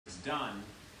done,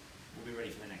 we'll be ready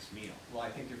for the next meal. Well, I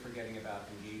think you're forgetting about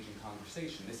engaging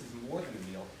conversation. This is more than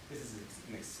a meal. This is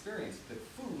an experience. The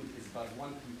food is but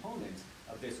one component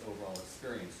of this overall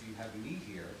experience. So you have me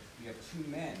here. You have two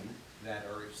men that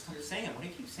are... Stop saying it. Why do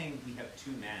you keep saying we have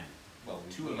two men? Well,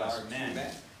 two of us men.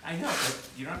 I know, but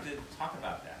you don't have to talk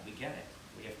about that. We get it.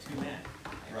 We have two men.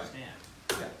 I understand.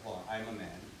 Yeah, well, I'm a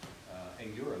man,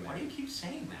 and you're a man. Why do you keep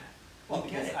saying that? Well,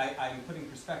 because I'm putting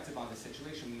perspective on the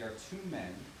situation. We are two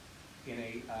men in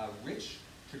a rich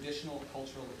traditional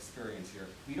cultural experience here.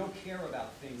 We don't care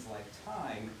about things like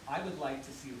time. I would like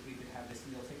to see if we could have this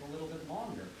meal take a little bit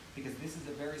longer, because this is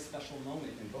a very special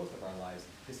moment in both of our lives.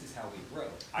 This is how we grow.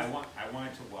 I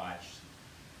wanted to watch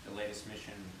the latest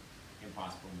Mission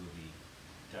Impossible movie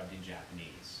dubbed in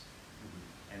Japanese,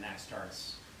 and that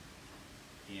starts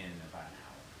in about an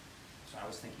hour. So I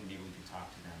was thinking maybe we could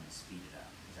talk to them and speed it up.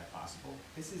 Is that possible?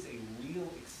 This is a real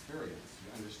experience.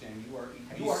 You understand? You are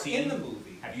in the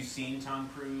movie. Have you seen Tom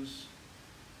Cruise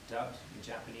dubbed in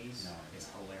Japanese? No. It's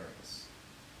hilarious.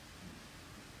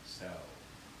 So,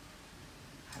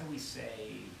 how do we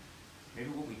say, maybe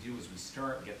what we do is we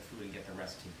start, get the food, and get the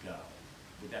rest to go.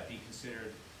 Would that be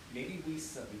considered? Maybe we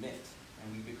submit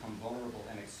and we become vulnerable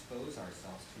and expose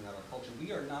ourselves to another culture.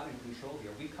 We are not in control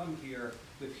here. We come here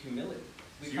with humility.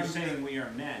 So you're saying we are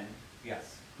men,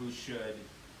 yes, who should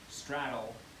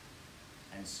straddle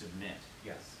and submit.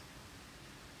 Yes.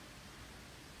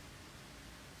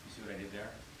 You see what I did there?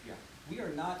 Yeah. We are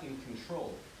not in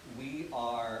control. We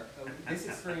are, this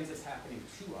experience is happening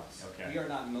to us. Okay. We are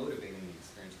not motivating the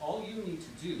experience. All you need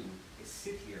to do is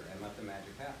sit here and let the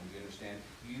magic happen. Do you understand?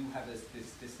 You have this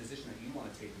disposition that you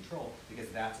want to take control because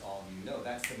that's all you know.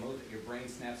 That's the mode that your brain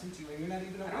snaps into and you're not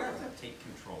even aware of it. Take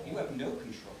control. You have no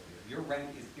control here. Your rank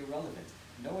is irrelevant.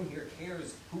 No one here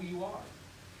cares who you are.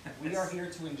 We are here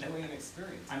to enjoy an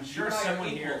experience. I'm sure someone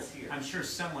here. I'm sure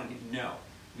someone. No,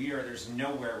 we are. There's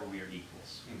nowhere where we are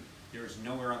equals. There is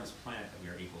nowhere on this planet that we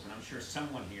are equals, and I'm sure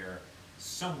someone here,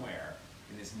 somewhere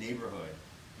in this neighborhood,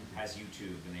 has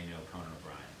YouTube and they know Conan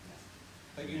O'Brien. Yes.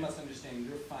 But you must understand,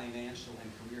 your financial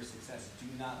and career success do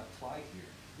not apply here.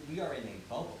 We are in a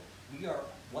bubble. We are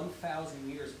 1,000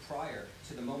 years prior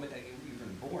to the moment that you were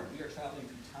even born. We are traveling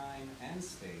through time and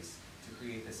space to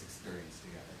create this experience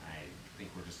together. I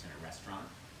think we're just in a restaurant.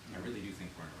 I really do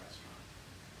think we're in a restaurant.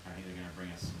 I think they're going to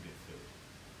bring us some good food.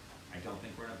 I don't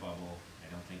think we're in a bubble. I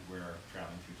don't think we're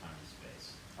traveling through time and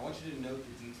space. I want you to note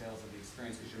the details of the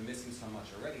experience because you're missing so much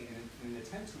already. And in an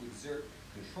attempt to exert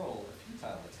control, a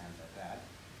futile attempt at that,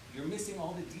 you're missing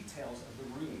all the details of the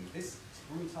room. This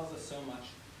room tells us so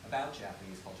much about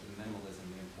Japanese culture, the minimalism,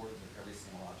 the importance of every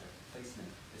single object, the placement,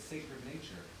 the sacred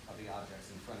nature of the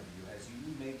objects in front of you. As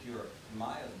you make your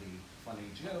mildly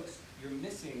funny jokes, you're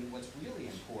missing what's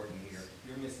really important here.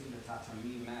 You're missing the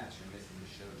tatami mat, you're missing the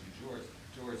shoji drawers,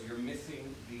 you're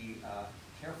missing the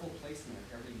careful placement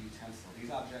of every utensil.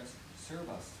 These objects serve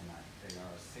us tonight. They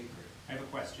are sacred. I have a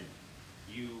question.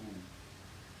 You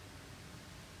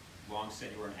long said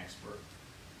you were an expert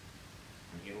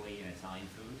in Italy and Italian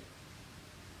food,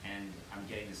 and I'm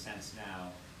getting the sense now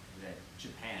that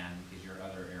Japan is your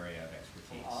other area of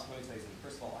expertise. Well, let me tell you something.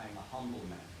 First of all, I am a humble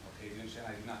man. Okay, you understand?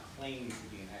 I do not claim to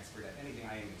be an expert at anything.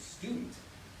 I am a student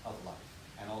of life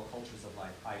and all cultures of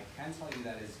life. I can tell you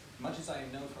that as much as I am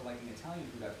known for liking Italian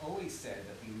food, I've always said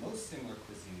that the most similar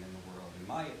cuisine in the world, in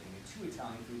my opinion, to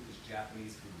Italian food is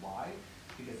Japanese food. Why?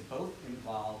 Because both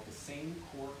involve the same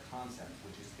core concept,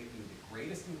 which is taking the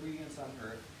greatest ingredients on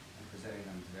earth and presenting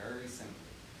them very simply.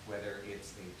 Whether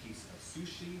it's a piece of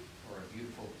sushi or a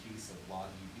beautiful piece of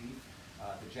Wagyu beef,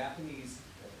 the Japanese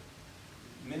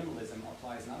minimalism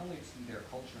applies not only to their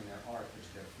culture and their art, but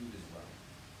to their food as well.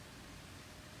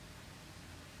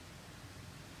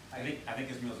 I think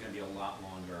this meal is going to be a lot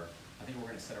longer. I think we're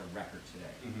going to set a record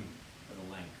today for the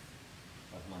length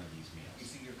of one of these meals. You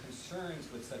see, your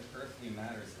concerns with such earthly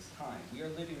matters as time. We are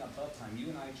living above time. You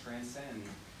and I transcend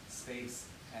space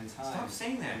and time. Stop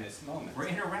saying that. In this moment. We're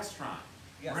in a restaurant.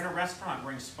 Yes. We're in a restaurant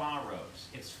wearing spa robes.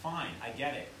 It's fine. I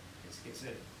get it. It's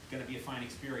going to be a fine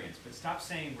experience. But stop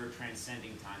saying we're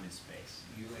transcending time and space.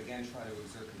 You again try to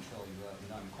exert control. You have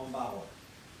none. Konbawa.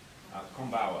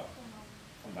 Konbawa.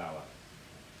 Konbawa.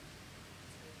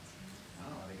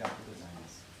 Oh, arigato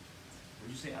gozaimasu. Would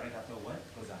you say arigato what?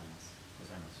 Gozaimasu.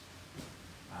 Gozaimasu.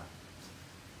 Ah.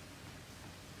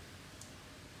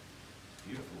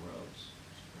 Beautiful robes.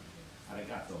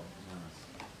 Arigato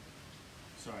gozaimasu.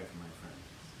 Sorry for my friend.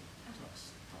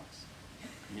 Talks.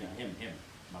 Yeah, him.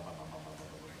 Ba, ba, ba, ba, ba, ba,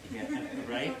 ba.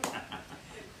 Yeah, right?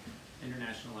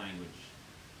 International language.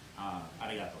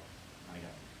 Arigato.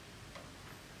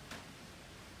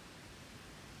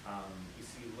 You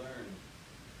see, learn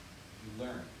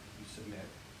submit,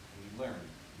 and you learn.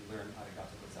 You learn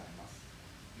arigato gozaimasu.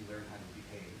 You learn how to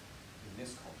behave in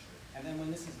this culture. And then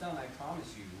when this is done, I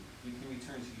promise you, you can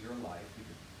return to your life, you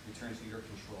can return to your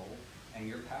control and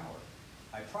your power.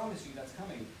 I promise you that's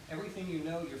coming. Everything you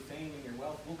know, your fame and your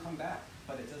wealth will come back,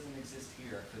 but it doesn't exist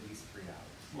here for these 3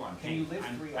 hours. Well, Can you live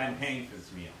 3 hours? I'm paying for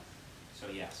this meal, so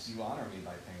yes. You honor me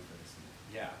by paying for this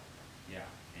meal. Yeah, yeah,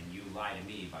 and you lie to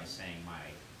me by saying my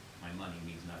money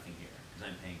means nothing here,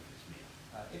 because I'm paying for this meal.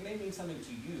 It may mean something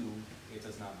to you, it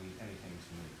does not mean anything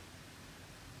to me.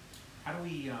 How do we,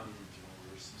 Do you want to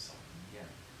order some something? yeah,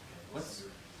 Okay, what's,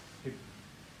 Hey,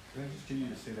 can I just get you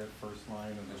to say that first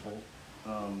line of the whole,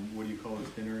 what do you call this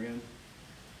dinner again?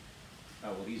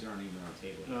 oh, well, these aren't even on the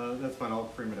table. That's fine, I'll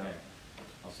frame it out. Okay.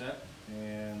 All set?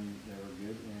 And, yeah, we're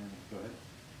good, and go ahead.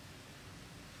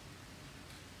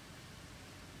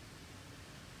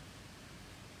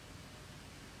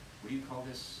 What do you call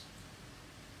this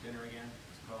dinner again?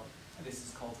 What's it called? This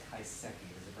is called Kaiseki.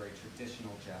 It is a very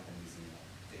traditional Japanese meal,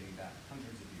 dating back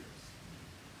hundreds of years.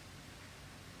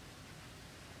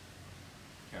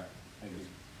 Okay. Thank you,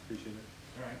 appreciate it.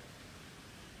 All right.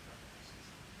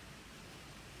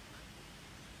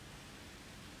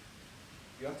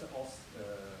 You have to also,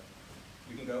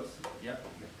 we can go? Yep.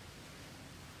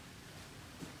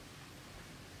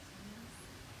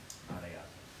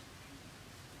 Arigato.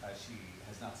 She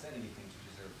has not said anything to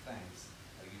deserve thanks.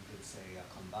 You could say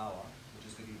konbawa, which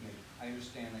is good evening. I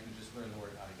understand that you just learned the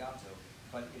word arigato,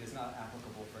 but it is not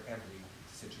applicable for every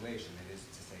situation. It is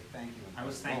to say thank you. I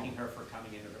was thanking her for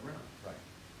coming into the room. Right.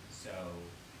 So,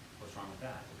 what's wrong with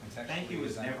that? Contextually, Thank you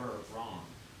is is that- never wrong.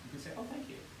 You can say, oh, thank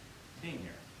you for being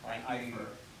here. Thank I you for,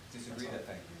 disagree that's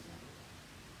that all. thank you is not.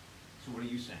 So what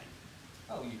are you saying?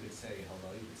 Oh, you could say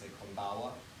hello, you could say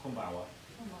konbawa. Konbawa.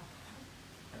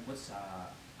 And what's,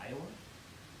 Iowa?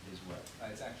 Is what?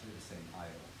 It's actually the same,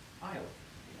 Iowa. Iowa.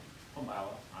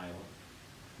 Konbawa, Iowa.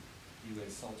 You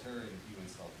insult her and you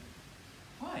insult me.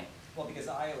 Why? Well, because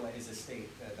Iowa is a state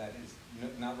that is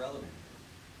not relevant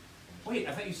here. Wait,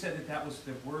 I thought you said that that was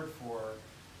the word for,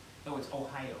 oh, it's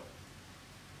Ohio.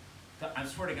 I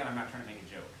swear to God, I'm not trying to make a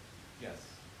joke. Yes.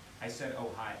 I said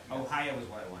Ohio. Yes. Ohio is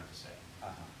what I wanted to say.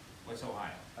 Uh-huh. What's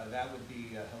Ohio? That would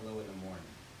be hello in the morning.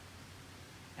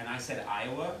 And I said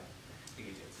Iowa? You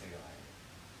did say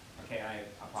Iowa. Okay, I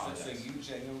apologize. So you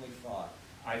genuinely thought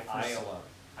I Iowa.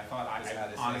 I thought, is how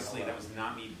to say honestly, hello. that was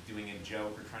not me doing a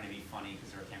joke or trying to be funny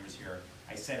because there are cameras here.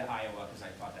 I said Iowa because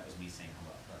I thought that was me saying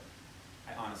hello.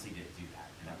 Right. I honestly didn't do that,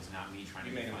 and that was not me trying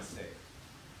You to be made a funny. mistake.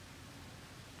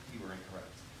 You were incorrect.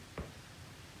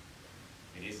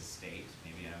 It is a state.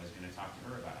 Maybe I was going to talk to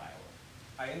her about Iowa.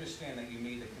 I understand that you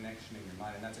made the connection in your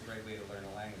mind, and that's a great way to learn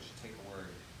a language. Take a word,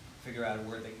 figure out a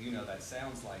word that you know that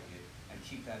sounds like it, and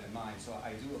keep that in mind. So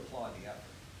I do applaud the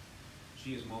effort.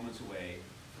 She is moments away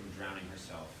from drowning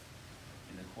herself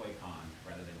in the koi pond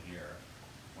rather than hear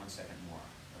 1 second more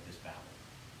of this babble.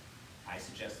 I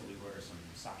suggest that we order some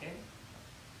sake.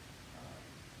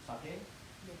 Sake?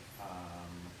 Yes.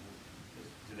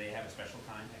 Do they have a special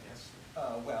kind, I guess?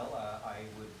 I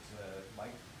would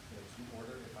like to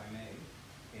order, if I may,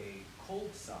 a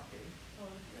cold sake.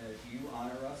 Do you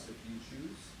honor us if you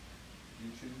choose?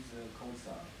 You choose cold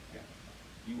sake? Yeah.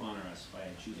 You honor us by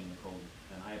choosing the cold.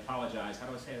 And I apologize. How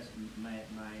do I say this? How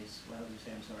do you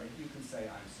say I'm sorry? You can say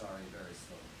I'm sorry very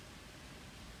slowly.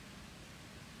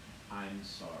 I'm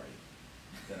sorry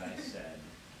that I said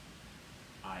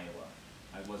Iowa.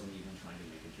 I wasn't even trying to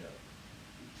make a joke.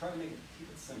 Try to keep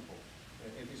it simple.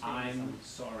 If you're speaking I'm some-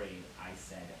 sorry I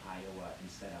said Iowa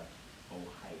instead of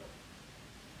Ohio.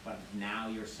 But now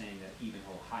you're saying that even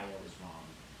Ohio is wrong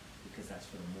because that's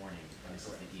for the morning and this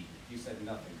is the evening. You said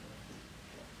nothing correct.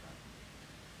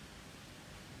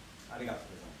 Arigato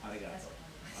gozaimasu. Arigato.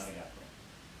 Arigato.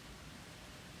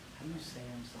 How do you say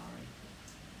I'm sorry?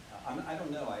 I don't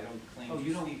know, I don't claim Oh, to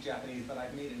you don't- speak Japanese, but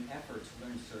I've made an effort to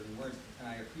learn certain words, and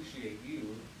I appreciate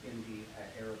you in the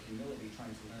air of humility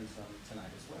trying to learn some tonight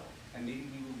as well. And maybe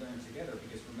we will learn together,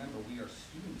 because remember, we are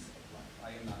students of life.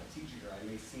 I am not a teacher. I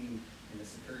may seem in a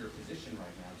superior position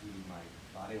right now due to my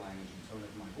body language and tone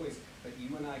of my voice, but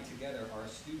you and I together are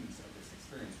students of this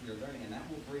experience. We are learning, and that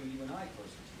will bring you and I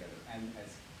closer together. And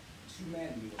as two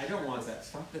men, we will I don't share want this- that.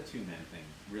 Stop the two men thing.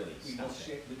 Really, We stop will it.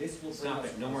 share, this will bring Stop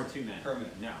us it. No more closer. two men.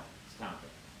 Permanent. No, stop it.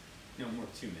 No more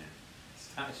two men.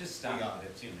 Stop. Just stop We got it it.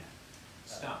 with the two men.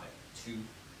 Stop it. Two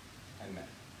and men.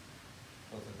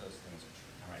 Both of those things are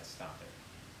true. All right, stop it.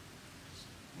 Just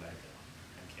let it go.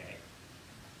 Okay.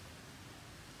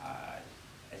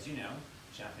 As you know,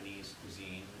 Japanese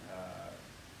cuisine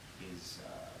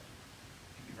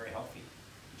can be very healthy.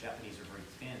 The Japanese are very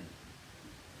thin.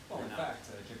 Well, They're in not-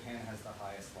 fact, Japan has the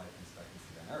highest life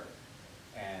expectancy on Earth.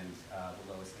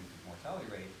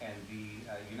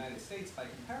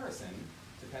 comparison,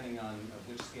 depending on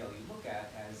which scale you look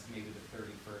at, as maybe the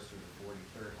 31st or the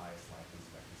 43rd highest life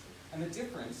expectancy. And the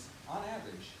difference, on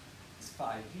average, is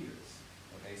 5 years.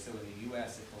 Okay, so in the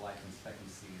US, if the life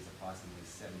expectancy is approximately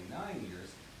 79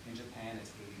 years, in Japan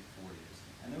it's 84 years.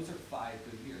 And those are 5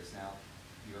 good years. Now,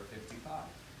 you're 55.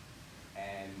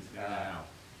 And No.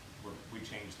 We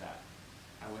changed that.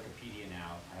 On Wikipedia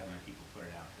now, I have my people put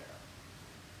it out there.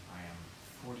 I am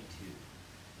 42.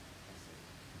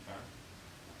 Okay?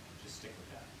 Just stick with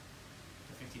that.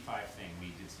 The 55 thing,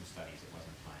 we did some studies, it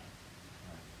wasn't playing.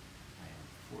 I am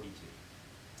 42.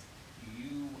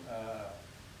 You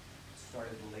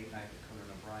started the late night with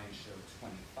Conan O'Brien show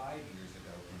 25 years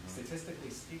ago. Mhm. Statistically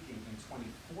speaking, in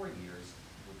 24 years,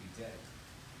 you'll be dead.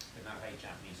 But not by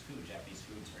Japanese food. Japanese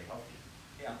food is very healthy.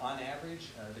 Yeah, on average,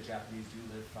 the Japanese do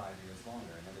live 5 years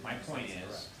longer. And My everything point you said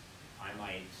is, correct. I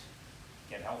might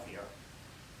get healthier.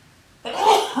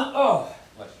 Oh,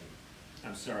 bless you.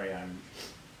 I'm sorry, I'm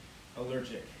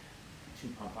allergic to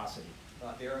pomposity.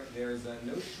 There's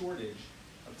no shortage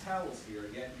of towels here,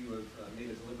 yet you have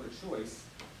made a deliberate choice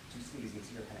to sneeze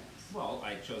into your hands. Well,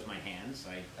 I chose my hands.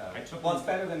 I took Well, one. it's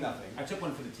better than nothing. I took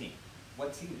one for the team.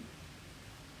 What team?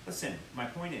 Listen, my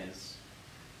point is,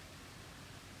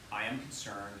 I am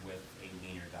concerned with a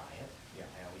leaner diet. Yeah.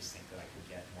 I always think that I could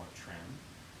get more trim.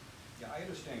 Yeah, I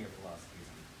understand your philosophies.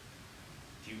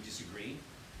 Do you disagree?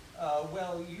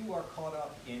 Well, you are caught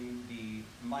up in the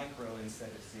micro instead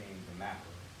of seeing the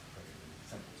macro, to put it in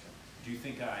simple terms. Do you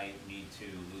think I need to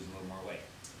lose a little more weight?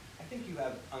 I think you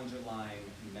have underlying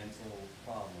mental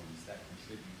problems that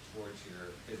contribute towards your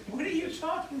physical What are you condition.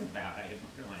 talking about? I have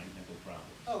underlying mental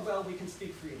problems. Oh, well, we can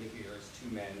speak freely here as two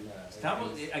men.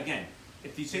 Again,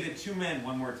 if you say the two men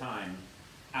one more time,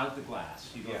 out the glass.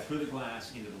 You go Yeah. through the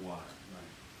glass into the water.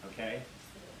 Right. Okay?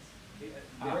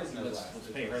 There is no let's, glass. let's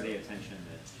pay her the attention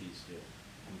that she's due.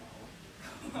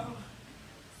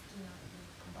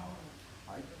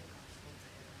 Hi.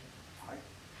 Hi.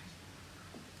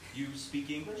 You speak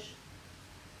English?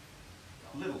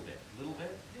 Little bit. Little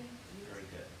bit? Very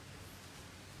good.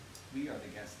 We are the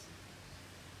guests.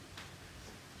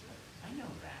 I know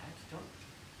that. Don't.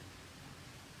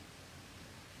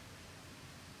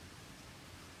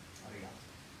 Arigato.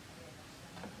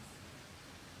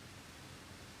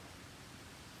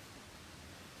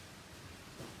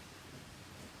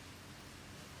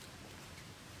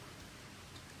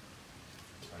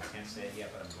 I can't say it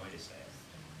yet, but I'm going to say it.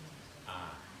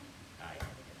 Ah. Hi.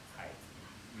 Hi.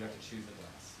 You have to choose the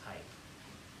glass. Hi.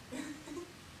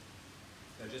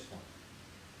 No, just one.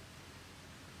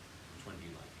 Which one do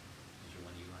you like? Is your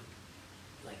one you like?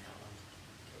 Like that one?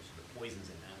 Okay, so the poison's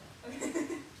in that one.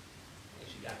 Okay,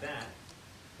 she got that.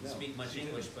 Didn't No, speak much she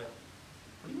English, didn't. but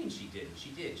what do you mean she didn't? She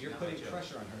did. You're Not my putting joke.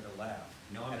 pressure on her to laugh.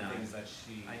 No, I'm at not. things that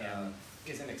she I am.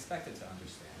 isn't expected to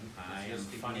understand. because I you're am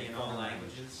speaking funny a in all foreign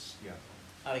languages. Yeah.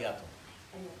 Arigato.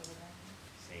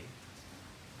 See?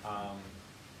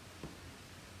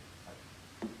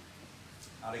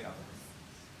 Arigato.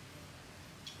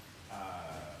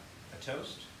 A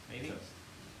toast, maybe?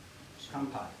 Toast.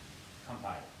 Kampai.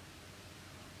 Kampai.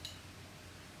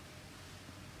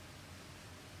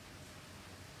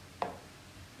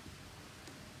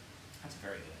 That's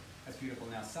very good. That's beautiful.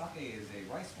 Now, sake is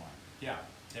a rice wine. Yeah,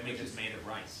 that makes Which it is- made of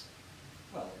rice.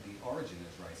 Well, the origin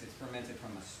is rice. It's fermented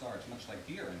from a starch, much like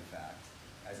beer, in fact,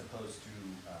 as opposed to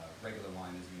regular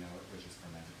wine as we know it, which is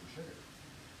fermented from sugar.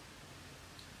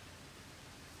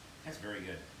 That's very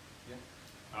good.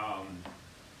 Yeah.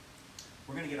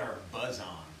 We're gonna get our buzz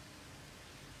on.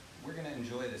 We're going to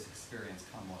enjoy this experience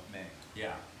come what may.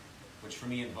 Yeah. Which for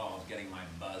me involves getting my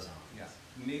buzz on. Yes.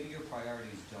 Maybe your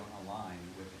priorities don't align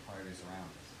with the priorities around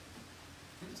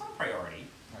us. It's not a priority.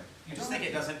 Right. I just think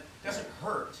it doesn't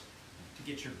hurt to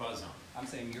get your buzz on. I'm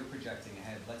saying you're projecting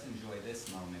ahead. Let's enjoy this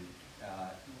moment.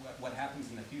 What happens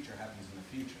in the future happens in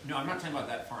the future. No, I'm not talking about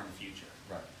that far in the future.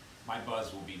 Right. My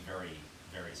buzz will be very,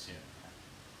 very soon.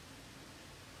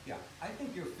 Yeah, I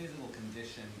think your physical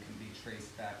condition can be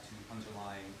traced back to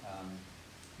underlying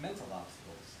mental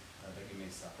obstacles that you may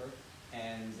suffer,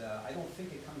 and I don't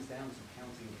think it comes down to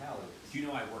counting calories. Do you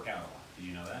know I work out a lot? Did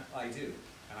you know that? I do,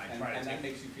 And I try to and that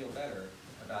take. makes you feel better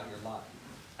about your life.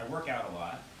 I work out a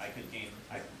lot. I could gain.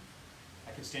 I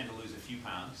could stand to lose a few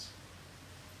pounds.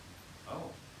 Oh,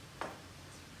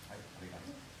 I think that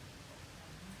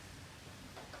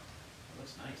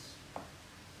looks nice.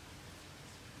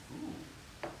 Ooh.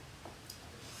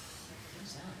 What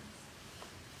is that?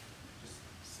 just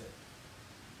sit.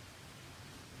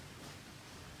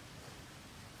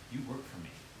 You work for me.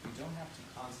 You don't have to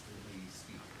constantly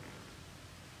speak.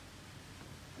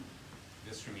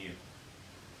 This from you.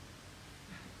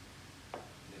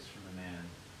 This from a man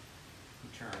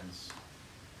turns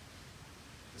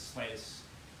the slightest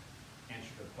answer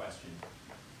to a question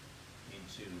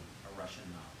into a Russian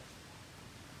novel.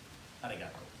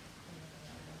 Arigato.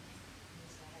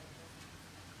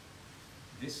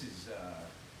 This is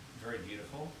very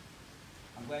beautiful.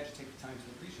 I'm glad you take the time to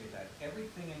appreciate that.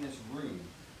 Everything in this room,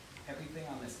 everything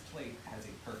on this plate has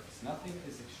a purpose. Nothing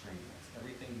is extraneous.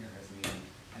 Everything here has meaning,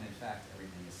 and in fact,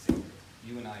 everything is sacred.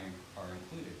 You and I are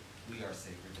included. We are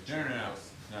sacred.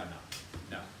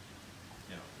 No.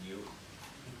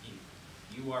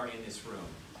 You are in this room,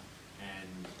 and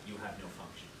you have no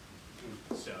function.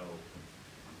 So,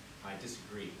 I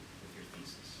disagree with your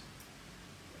thesis.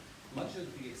 Much of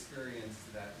the experience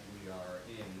that we are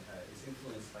in is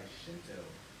influenced by Shinto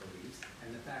beliefs,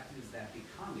 and the fact is that the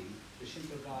kami, the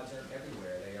Shinto gods, are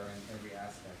everywhere. They are in every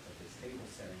aspect of this table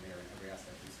setting. They are in every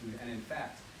aspect of this food, and in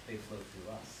fact, they flow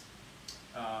through us.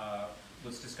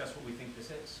 Let's discuss what we think this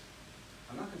is.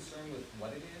 I'm not concerned with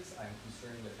what it is. I'm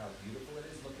concerned with how beautiful it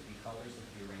is. Look at the colors, look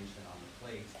at the arrangement on the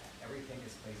plate. Everything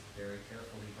is placed very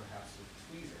carefully, perhaps with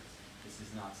tweezers. This is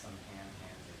not some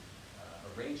hand-handed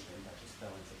arrangement that just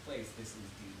fell into place. This is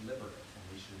deliberate, and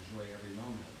we should enjoy every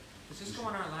moment of it. Does this go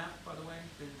on our lap, by the way,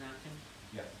 the napkin?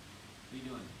 Yes. What are you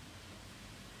doing?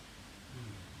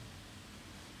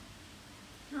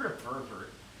 You're a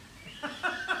pervert.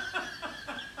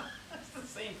 That's the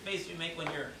same face you make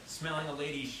when you're smelling a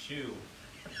lady's shoe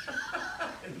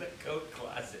in the coat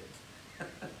closet.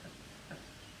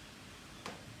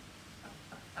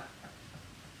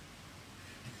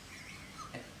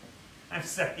 I'm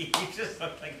sorry, you just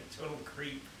looked like a total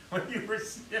creep when you were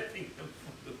sniffing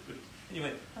the food. And you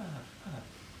went,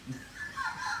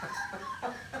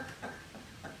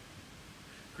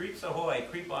 Creeps ahoy,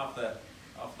 creep off the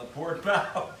port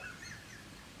bow.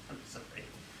 I'm sorry.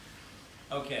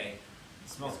 Okay, it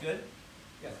smells good?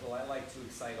 Yes, well, I like to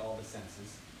excite all the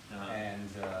senses, and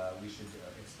we should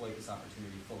exploit this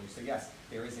opportunity fully. So yes,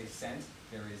 there is a scent,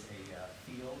 there is a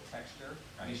feel, texture.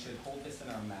 Right. We should hold this in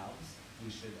our mouths. We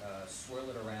should swirl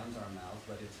it around our mouths,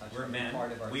 let it touch We're every men.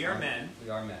 part of our We tongue. are men. We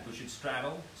are men. We should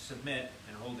straddle, submit,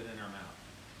 and hold it in our mouth.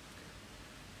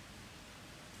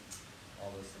 All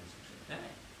those things are true.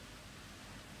 Hey.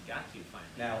 Got you,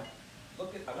 finally. Now,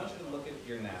 I want you to look at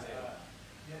your napkin.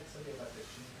 Yeah, it's okay about the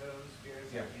Shinto spirits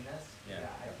Yeah. in us. Yeah.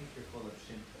 I think you're full of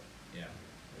Shinto. Yeah.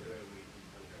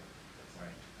 That's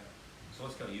Right. So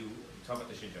let's go. You talk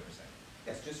about the Shinto for a second.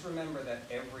 Yes, just remember that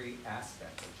every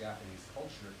aspect of Japanese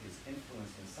culture is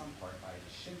influenced in some part by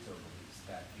the Shinto beliefs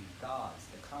that the gods,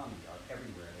 the kami, are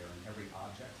everywhere. They're in every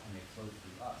object, and they flow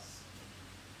through us.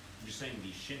 You're saying the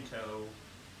Shinto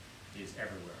is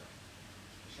everywhere.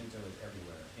 Shinto is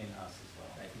everywhere, in us as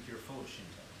well. I think you're full of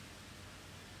Shinto.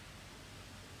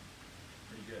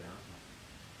 Pretty good, huh?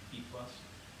 B+.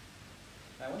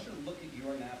 Now, I want you to look at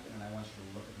your napkin, and I want you to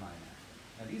look at my napkin.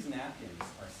 Now, these napkins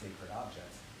are sacred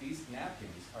objects. These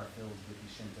napkins are filled with the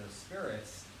Shinto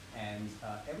spirits, and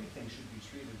everything should be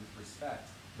treated with respect.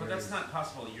 But that's not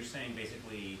possible. You're saying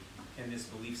basically, in this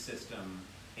belief system,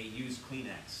 a used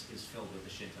Kleenex is filled with the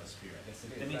Shinto spirit. Yes,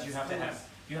 it is. That means you That's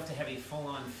have to have a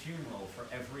full-on funeral for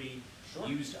every Sure.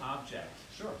 used object.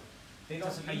 Sure. They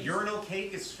don't A use- urinal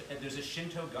cake is there's a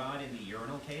Shinto god in the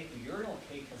urinal cake. The urinal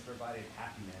cake has provided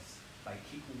happiness by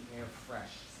keeping the air fresh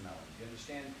smelling. Do you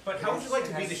understand? But It how would has- you like it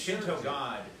to be has the Shinto served you.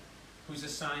 god who's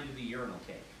assigned to the urinal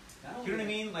cake? Not Do only you know what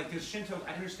I that- mean? Like there's Shinto,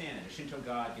 I understand it. A Shinto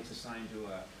god gets assigned to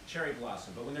a cherry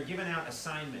blossom, but when they're giving out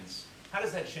assignments, how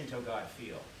does that Shinto god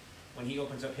feel? When he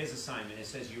opens up his assignment, it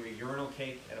says you're a urinal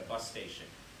cake at a bus station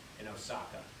in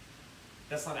Osaka.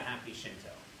 That's not a happy Shinto.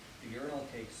 The urinal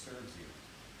cake serves you.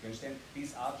 Do you understand?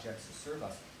 These objects serve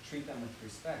us. Treat them with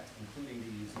respect, including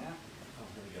the used napkin. Oh,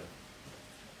 here we go.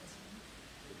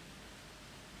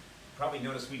 Probably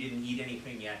noticed we didn't eat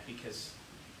anything yet because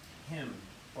him,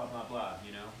 blah, blah, blah,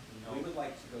 you know? No. We would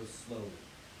like to go slowly.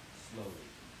 Slowly.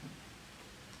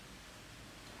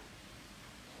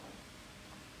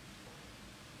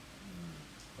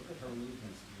 Look at her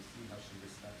movements. Do you see how she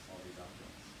respects all these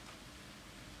objects?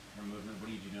 Her movement, what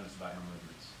did you notice about her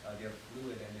movements? They're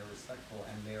fluid and they're respectful,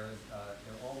 and they're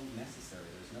all necessary.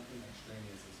 There's nothing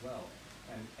extraneous as well.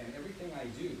 And everything I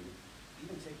do,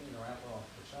 even taking the wrapper off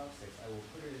the chopsticks, I will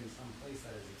put it in some place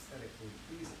that is aesthetically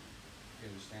pleasing.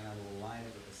 You understand? I will align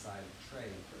it with the side of the tray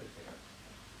and put it there.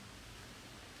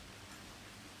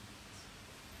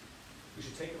 We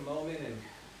should take a moment and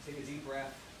take a deep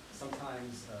breath.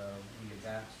 Sometimes we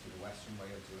adapt to the Western way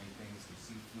of doing things. We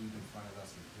see food in front of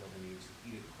us and feel the need to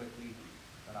eat it quickly.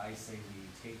 But I say we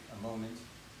take a moment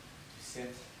to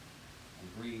sit and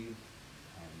breathe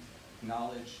and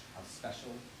acknowledge how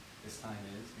special this time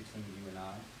is between you and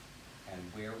I, and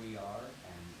where we are,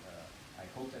 and I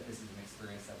hope that this is an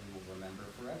experience that we will remember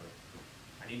forever.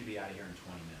 I need to be out of here in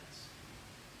 20 minutes.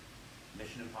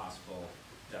 Mission Impossible,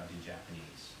 dubbed in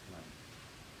Japanese. Right.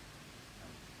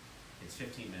 It's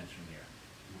 15 minutes from here.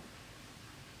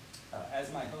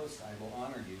 As my host, I will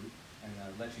honor you and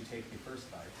let you take the first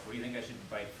bite. What do you think I should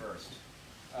bite first?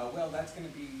 Well, that's going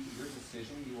to be your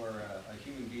decision. You are a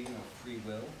human being of free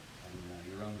will and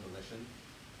your own volition.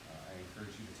 I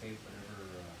encourage you to take whatever.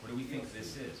 What do we think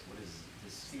feels this to you. is? What is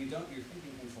this? See, you're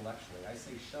thinking intellectually. I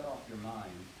say shut off your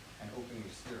mind and open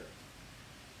your spirit.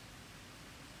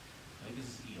 I think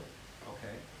this is eel.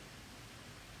 Okay.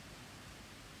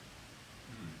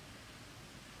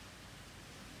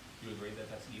 You agree that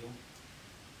that's eel?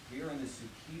 We are in the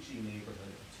Tsukiji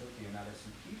neighborhood of Tokyo. Now, the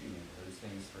Tsukiji neighborhood is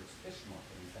famous for its fish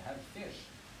market. To have fish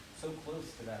so close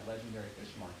to that legendary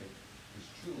fish market is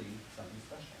truly something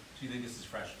special. Do you think this is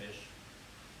fresh fish?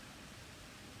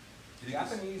 Do you think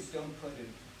Japanese don't put an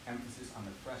emphasis on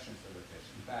the freshness of the fish.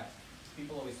 In fact,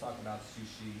 people always talk about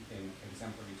sushi in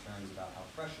exemplary terms about how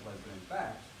fresh it was, but in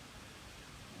fact,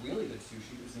 really good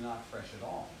sushi is not fresh at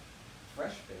all.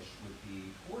 Fresh fish would be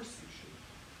poor sushi.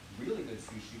 Really good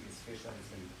sushi is fish that has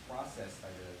been processed by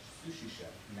the sushi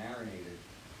chef, marinated,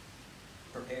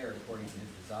 prepared according to his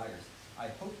desires. I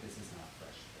hope this is not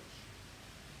fresh fish.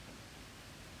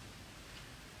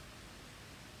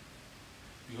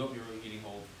 You hope you're eating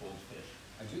old fish.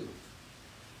 I do.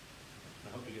 I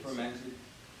hope you get Fermented,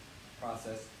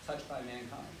 processed, touched by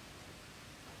mankind.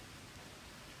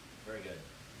 Very good.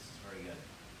 This is very good.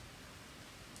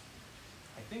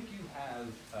 I think you have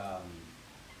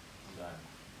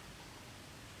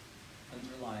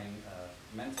underlying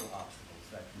mental obstacles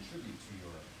that contribute to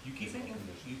your You keep physical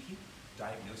condition. you keep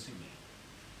diagnosing me.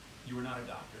 You are not a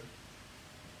doctor.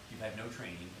 You've had no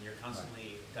training, and you're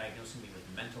constantly diagnosing me with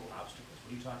mental obstacles.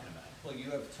 What are you talking about? Well, you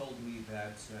have told me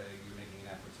that you're making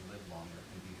an effort to live longer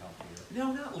and be healthier.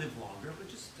 No, not live longer, but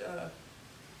just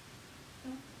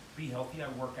be healthy. I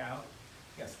work out.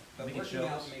 Yes, but Make it working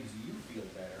out shows. makes you feel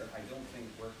better. I don't think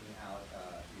working out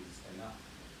is enough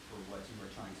for what you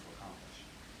are trying to accomplish.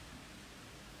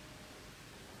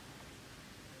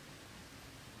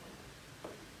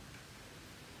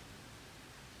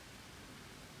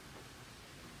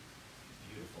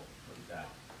 Beautiful. Look at that.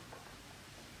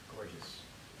 Gorgeous.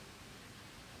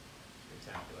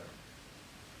 Spectacular.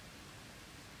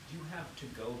 Do you have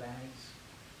to-go bags?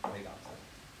 They got that.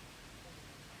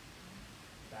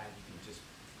 Bag you can just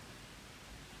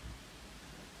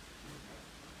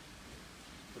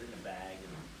put it in a bag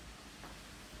and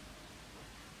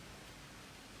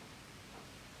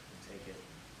take it.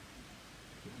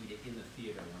 You can eat it in the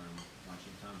theater when I'm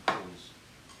watching Tom Cruise.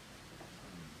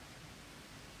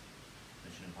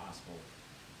 Mission Impossible.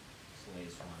 It's the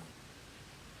latest one.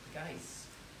 The guy's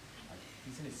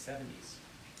in his 70s.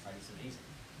 It's amazing.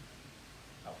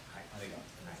 Oh, hi. There you go.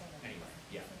 Hi. Anyway,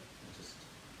 yeah. We'll just.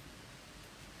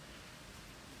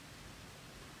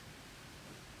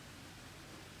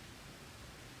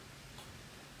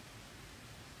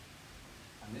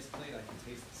 On this plate, I can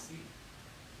taste the sea.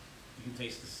 You can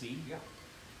taste the sea? Yeah.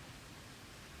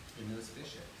 In those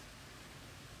fish eggs.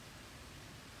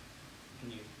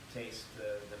 Can you taste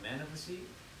the men of the sea?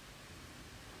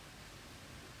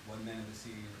 What men of the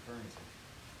sea are you referring to?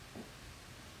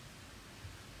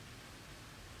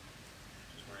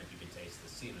 Just wondering if you could taste the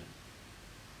semen.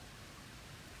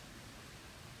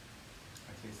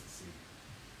 I taste the sea.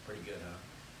 Pretty good, huh?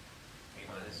 A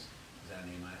minus? Is that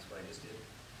an A minus what I just did?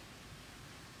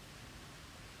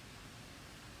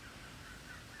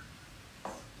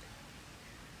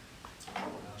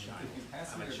 Child. If you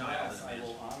pass I'm me a your child glass, in a I bench.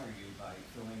 will honor you by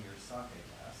filling your sake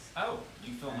glass. Oh,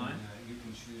 you fill And, mine? you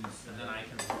can choose And then I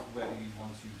can. whether you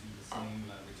want to do the same,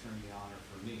 return the honor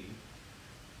for me.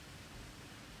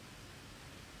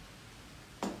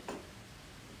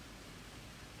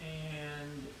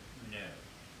 And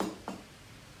no.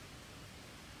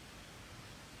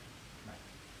 Right.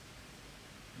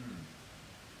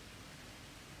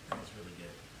 That's really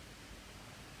good.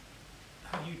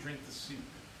 How do you drink the soup?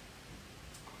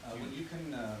 Well, you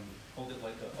can, Hold it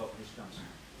like a, oh, here she comes.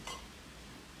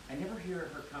 I never hear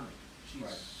her coming. She's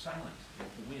Right. silent, like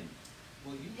the wind.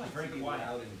 well, you She's like very to be quiet.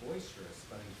 loud and boisterous,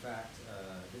 but in fact,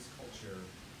 this culture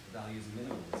values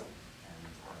minimalism. And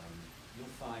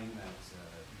you'll find that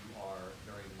you are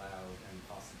very loud and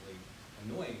possibly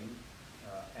annoying,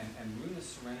 and ruin the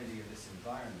serenity of this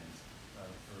environment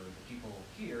for the people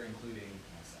here, including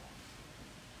myself.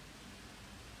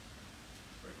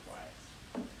 Very quiet.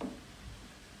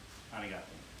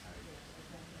 Arigato.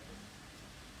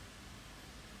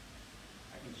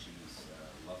 I think she's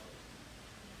lovely.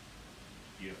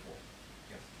 Beautiful.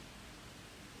 Yes.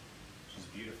 She's She's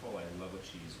beautiful. I love what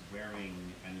she's wearing,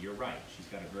 and you're right. She's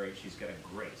got a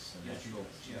grace, Yes, she natural.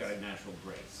 does, She's yes. got a natural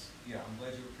grace. Yeah, I'm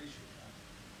glad you appreciate that.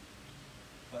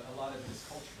 But a lot of it is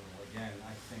cultural. Again,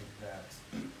 I think that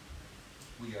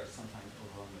we are sometimes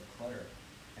overrun with clutter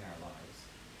in our lives,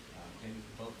 and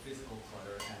both physical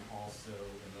clutter and also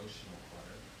emotional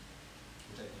clutter,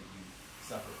 which I think you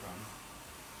suffer from.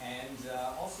 And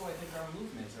also, I think our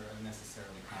movements are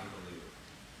unnecessarily convoluted.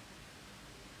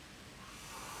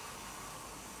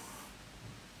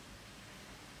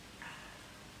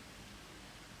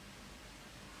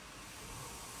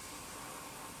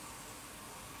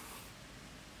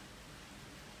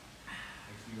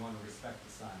 Makes me want to respect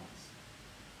the silence.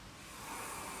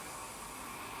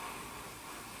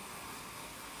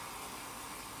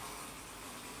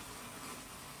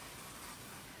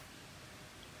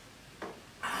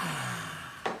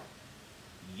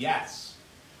 Yes,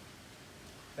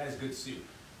 that is good soup.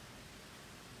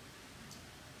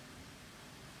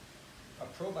 A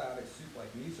probiotic soup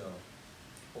like miso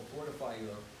will fortify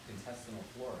your intestinal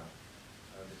flora.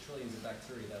 The trillions of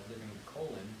bacteria that live in your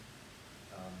colon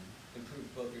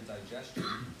improve both your digestion,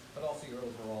 but also your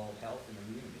overall health and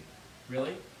immunity.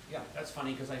 Really? Yeah. That's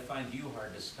funny because I find you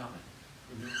hard to stomach.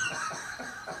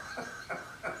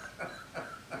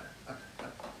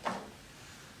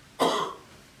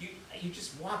 You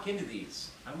just walk into these.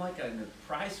 I'm like a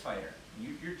prize fighter.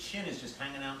 Your chin is just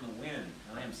hanging out in the wind,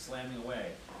 and I am slamming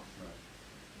away.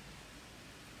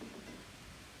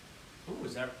 Ooh,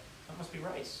 is that must be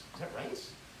rice. Is that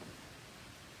rice?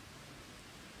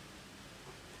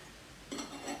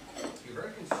 You're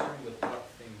very concerned with what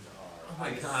things are. Oh my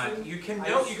I God, assume- you can I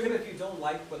know, assume if you don't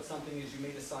like what something is, you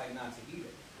may decide not to eat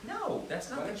it. No, that's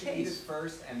not Why the don't you eat it case.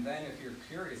 first, and then if you're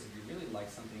curious, if you really like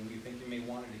something, you think you may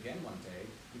want it again one day,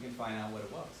 you can find out what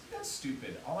it was. That's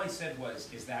stupid. All I said was,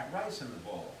 is that rice in the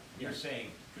bowl? You're Yeah.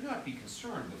 saying, do not be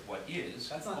concerned with what is.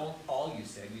 That's not all you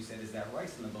said. You said, is that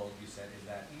rice in the bowl? You said, is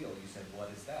that eel? You said, what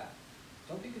is that?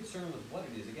 Don't be concerned with what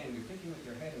it is. Again, you're thinking with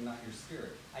your head and not your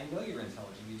spirit. I know you're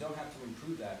intelligent. You don't have to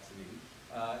improve that to me.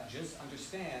 Just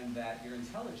understand that your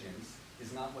intelligence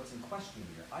is not what's in question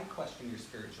here. I question your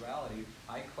spirituality.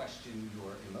 I question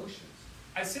your emotions.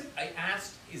 I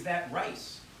asked, is that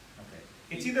rice? Okay.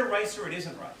 It's either rice or it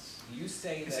isn't rice. You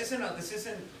say This that.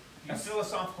 isn't a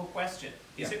philosophical question.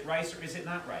 Is Yeah. it rice or is it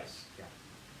not rice? Yeah.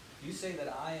 You say that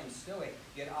I am stoic,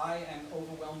 yet I am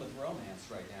overwhelmed with romance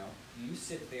right now. You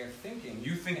sit there thinking.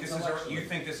 You think this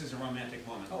is a romantic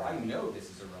moment? Oh, right? I know this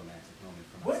is a romantic moment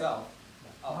for What? myself.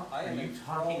 What I am are you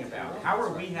enthralled talking with about? romance How are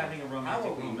right we now. having a How romantic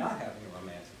are we moment? not having a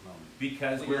romantic moment?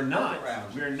 Because So we're you not. look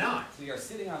around you. We're not. We are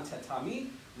sitting on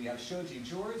tatami. We have shoji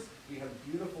drawers. We have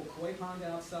beautiful koi pond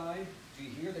outside. Do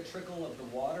you hear the trickle of the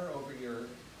water over your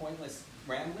pointless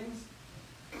ramblings?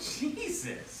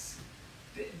 Jesus.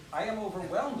 I am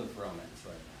overwhelmed with romance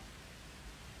right now.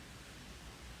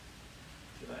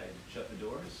 Should I shut the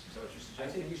doors? Is that what you're I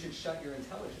suggesting? think you should shut your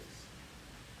intelligence.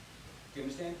 Do you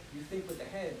understand? You think with the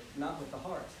head, not with the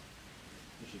heart.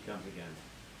 Here she comes again.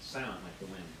 Silent like the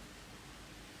wind.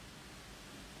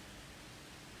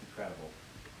 Incredible.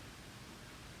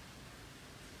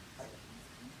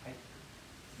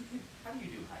 How do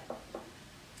you do height?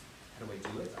 How do I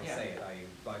do it? I Yeah. say it. I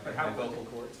vibrate But how- my vocal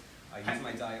cords. I use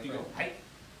my You diaphragm. go height,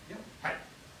 Yeah. height.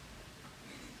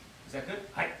 Is that good?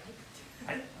 Height,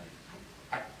 height,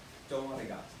 height. Don't what I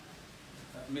got.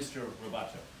 Mr.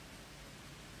 Roboto.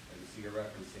 You see, you're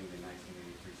referencing the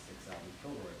 1983 Six album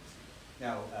Kilroy.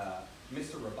 Now,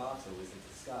 Mr. Roboto is a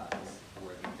disguise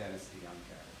for the Dennis DeYoung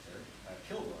character,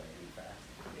 Kilroy, in fact.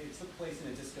 It took place in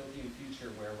a dystopian future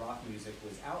where rock music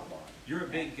was outlawed. You're a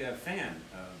big fan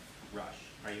of Rush,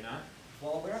 are you not?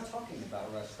 Well, we're not talking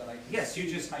about Rush, but I can Yes, see,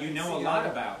 you know a lot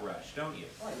about Rush, don't you?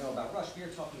 Well, I know about Rush. We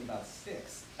are talking about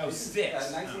Styx. Oh, This is,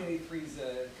 Styx. 1983's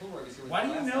Kilroy was here with Why the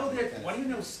do you last know album, that? Dennis. Why do you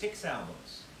know Styx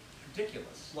albums? It's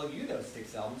ridiculous. Well, you know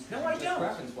Styx albums. 'cause No, you I just don't.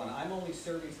 referenced one. I'm only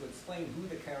serving to explain who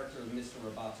the character of Mr.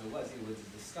 Roboto was. It was a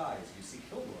disguise. You see,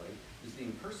 Kilroy was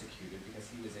being persecuted because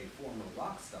he was a former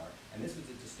rock star, and this was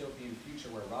a dystopian future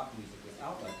where rock music was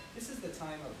outlawed. This is the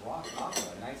time of rock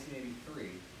opera,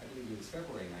 1983. I believe it was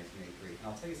February 1983. And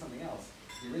I'll tell you something else.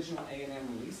 The original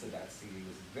A&M release of that CD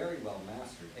was very well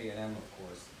mastered. A&M, of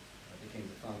course, became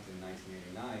defunct in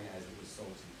 1989 as it was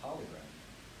sold to Polygram.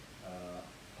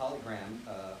 Polygram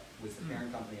was the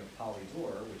parent company of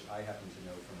Polydor, which I happen to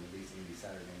know from releasing the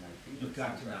Saturday Night Fever You've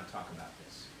got to soundtrack. not talk about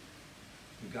this.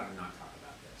 You've got to not talk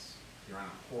about this. You're on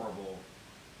a horrible.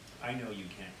 I know you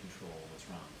can't control what's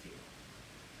wrong with you,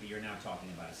 but you're now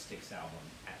talking about a Styx album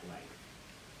at length.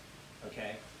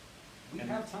 Okay? We And-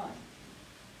 have time.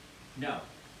 No.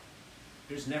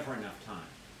 There's never enough time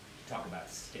to talk about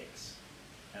Styx.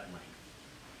 at length.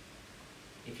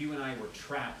 If you and I were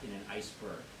trapped in an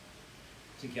iceberg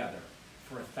together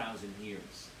for 1,000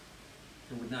 years,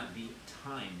 there would not be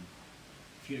time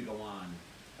for you to go on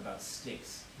about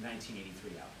Styx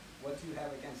 1983 album. What do you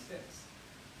have against Styx?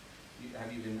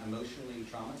 Have you been emotionally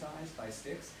traumatized by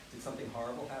Styx? Did something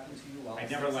horrible happen to you while I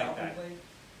the never Styx liked album that. played?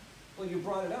 Well, you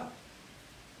brought it up.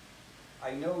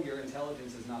 I know your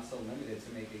intelligence is not so limited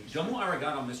to make a... Domo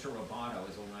arigato, Mr. Roboto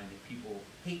is a line that people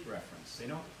hate reference. They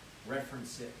don't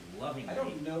reference it lovingly. I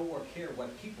don't know or care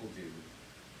what people do.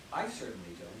 I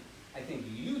certainly don't. I think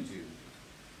you do.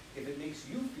 If it makes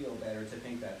you feel better to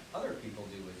think that other people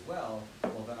do as well,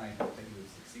 well then I hope that you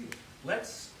have succeeded.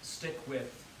 Let's stick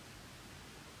with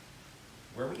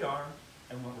where we are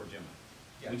and what we're doing.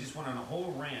 Yeah. We just went on a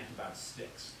whole rant about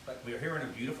Styx. But- We're here in a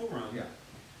beautiful room. Yeah.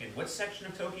 In what section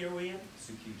of Tokyo are we in?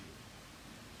 Tsukiji.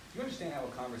 Do you understand how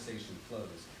a conversation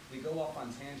flows? We go off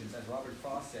on tangents, as Robert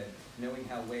Frost said, knowing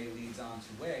how way leads on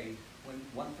to way. When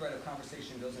one thread of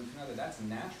conversation goes into another, that's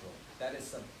natural. That is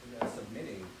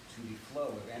submitting to the flow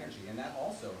of energy, and that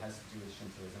also has to do with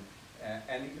Shintoism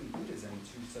and even Buddhism,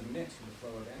 to submit to the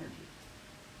flow of energy.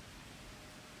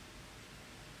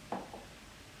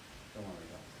 Don't worry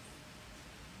about it.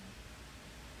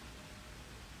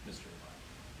 Mr. Roboto.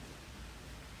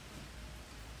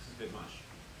 This is a bit much.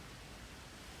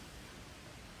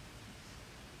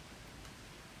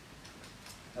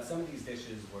 Now, some of these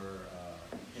dishes were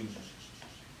in Arigato.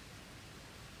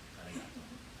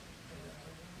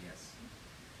 Yes.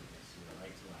 Yes, you are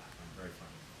right to laugh. I'm very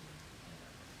funny.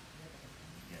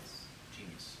 Yes.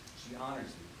 Genius. She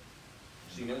honors you.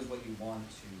 She knows what you want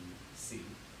to see,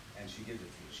 and she gives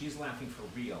it to you. She's laughing for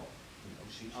real. You know,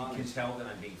 she She honors can you. tell that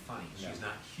I'm being funny. No. She's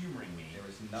not humoring me. There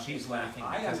is nothing. She's laughing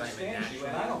I because I'm a understand natural. you,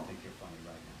 and I don't think you're funny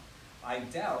right now. I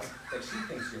doubt that she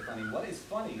thinks you're funny. What is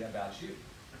funny about you?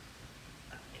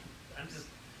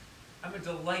 I'm a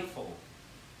delightful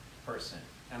person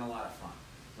and a lot of fun.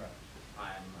 Right.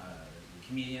 I'm a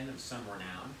comedian of some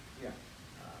renown. Yeah.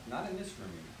 Not in this room,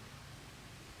 you know.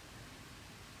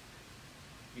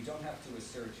 You don't have to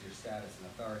assert your status and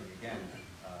authority again.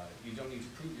 You don't need to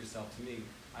prove yourself to me.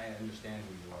 I understand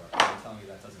who you are. You're telling me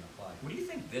that doesn't apply. What do you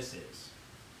think this is?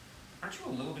 Aren't you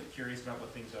a little bit curious about what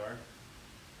things are?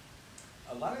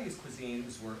 A lot of these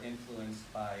cuisines were influenced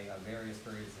by various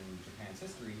periods in Japan's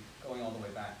history, going all the way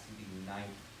back to the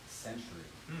 9th century.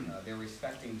 They're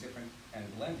respecting different and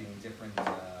blending different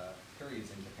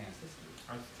periods in Japan's history.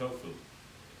 Aren't tofu?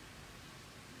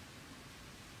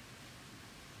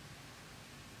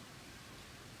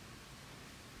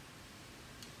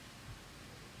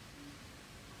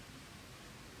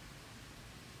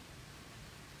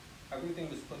 Everything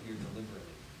was put here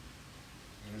deliberately.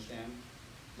 You understand?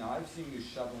 Now, I've seen you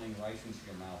shoveling rice into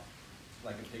your mouth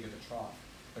like a pig at the trough.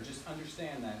 But just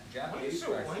understand that Japanese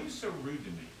rice... Why are you so rude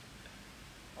to me?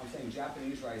 I'm saying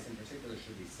Japanese rice in particular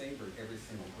should be savored every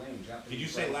single grain. Japanese Did you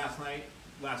say rice,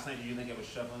 last night did you think I was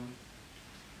shoveling?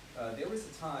 there was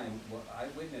a time, what I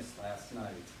witnessed last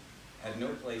night, had no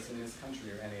place in this country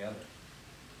or any other.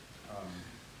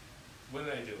 What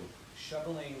did I do?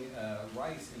 Shoveling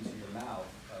rice into your mouth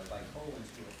like coal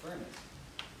into a furnace,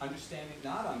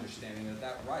 not understanding that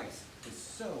that rice is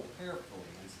so carefully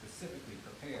and specifically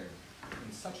prepared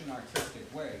in such an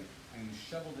artistic way, and you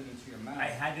shoveled it into your mouth I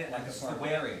had to, like this a is the way-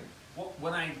 barbarian. Well,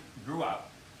 when I grew up,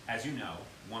 as you know,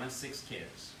 one of 6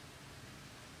 kids,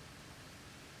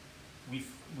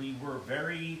 we were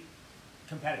very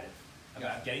competitive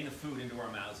about Yes. getting the food into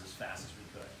our mouths as fast as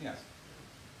we could. Yes.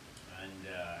 And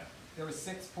There were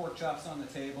 6 pork chops on the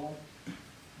table.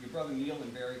 Your brother Neil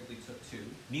invariably took 2.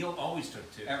 Neil always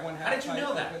took 2. Everyone had How did you a know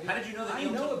fight that? with you. How did you know that I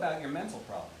Neil know took? about your mental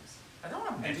problems. I don't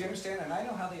have And do you mental. understand? And I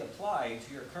know how they apply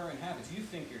to your current habits. You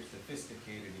think you're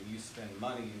sophisticated and you spend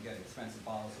money, you get expensive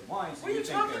bottles of wine. So What are you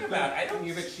think talking you're about? good, I don't- and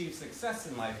you've achieved success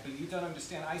in life, but you don't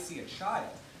understand. I see a child.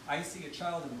 I see a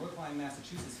child in Brookline,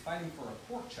 Massachusetts fighting for a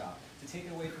pork chop to take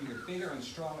it away from your bigger and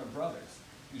stronger brothers.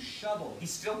 You shovel He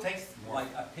still takes more.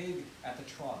 like a pig at the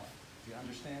trough. Do you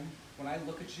understand? When I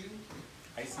look at you,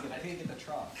 I see a pig at the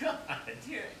trough. God,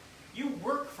 you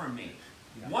work for me.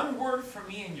 Yeah. One word from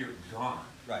me and you're gone.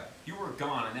 Right. You were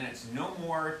gone, and then it's no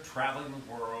more traveling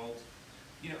the world.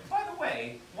 You know, by the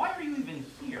way, why are you even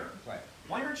here? Right.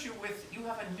 Why aren't you with, you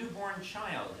have a newborn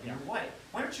child and Yeah. your wife.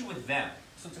 Why aren't you with them?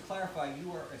 So to clarify,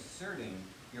 you are asserting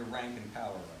your rank and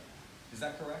power right now. Is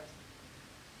that correct?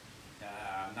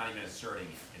 I'm not even asserting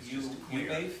it. It's You just may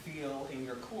clear. feel in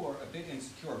your core a bit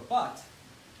insecure, but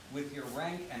with your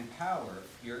rank and power,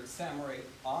 your samurai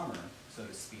armor, so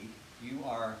to speak, you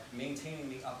are maintaining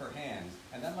the upper hand,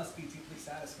 and that must be deeply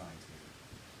satisfying to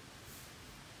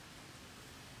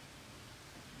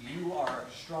you. You are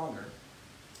stronger.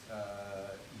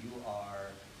 You are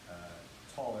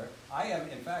taller. I am,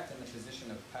 in fact, in the position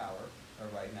of power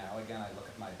right now. Again, I look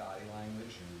at my body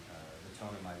language and the tone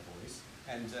of my voice.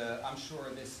 And I'm sure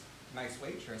this nice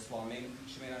waitress, while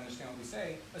she may not understand what we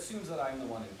say, assumes that I'm the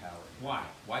one in power. Why?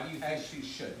 Why do you think? As she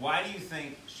should. Why do you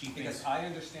think she thinks? Because I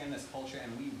understand this culture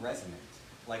and we resonate.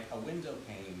 Like a window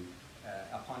pane,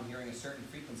 upon hearing a certain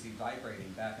frequency vibrating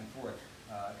back and forth,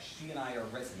 she and I are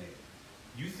resonating.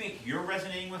 You think you're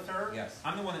resonating with her? Yes.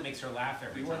 I'm the one that makes her laugh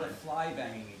every You time. are the fly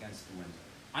banging against the window.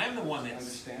 I am the one that's...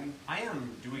 Understand? I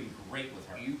am doing great with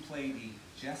her. You play the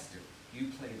jester. You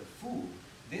play the fool.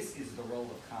 This is the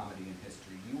role of comedy in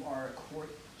history. You are a court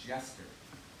jester.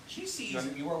 She sees...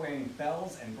 You are wearing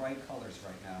bells and bright colors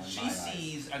right now in She my eyes.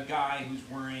 sees a guy who's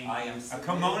wearing I am a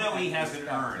kimono he and hasn't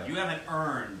respectful. earned. You haven't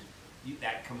earned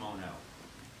that kimono.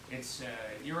 It's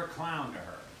you're a clown to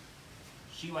her.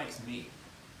 She likes me.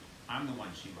 I'm the one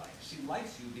she likes. She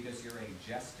likes you because you're a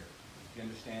jester. You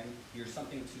understand? You're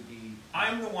something to be...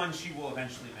 I'm the one she will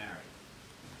eventually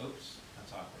marry. Oops,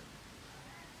 that's awkward.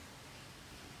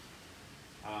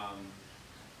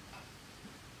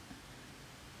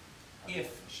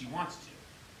 If she wants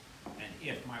to, and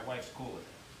if my wife's cool with it.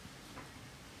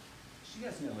 She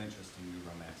has no interest in you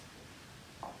romantically.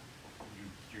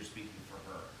 You're speaking for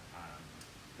her.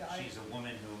 Yeah, She's a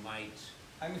woman who might...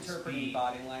 I'm interpreting speak.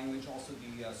 body language, also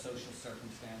the social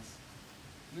circumstance.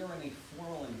 We are in a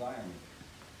formal environment.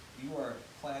 You are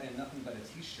clad in nothing but a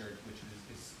t-shirt, which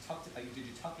is tucked... did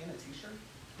you tuck in a t-shirt?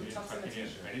 Who tucks in a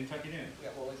t-shirt? I didn't tuck it in. Yeah,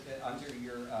 well, under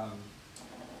your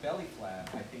belly flap,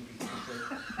 I think the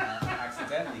t-shirt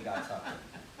accidentally got tucked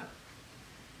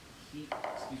in.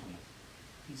 Excuse me,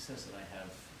 he says that I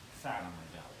have fat on my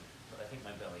belly, but I think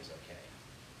my belly's okay.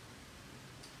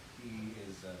 He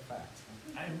is fat.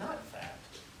 I am not fat.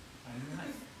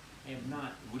 I am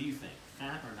not, what do you think?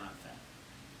 Fat or not fat?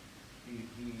 He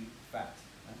fat.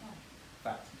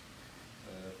 Fat. Fat.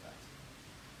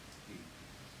 He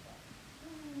fat.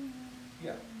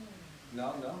 Yeah.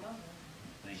 No.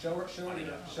 Thank Show you.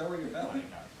 her your belly.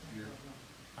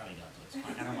 Arigato, it's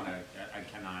fine. I don't want to, I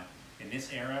cannot, in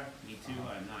this era, me too,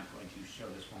 I'm not going to show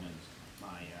this woman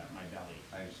my belly.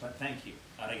 But thank you,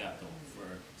 arigato, for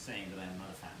saying that I am not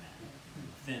a fat man.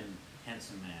 A thin,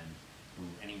 handsome man who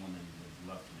any woman would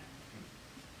love to marry.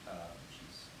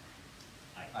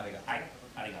 Arigato.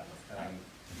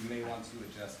 You may want to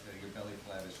adjust your belly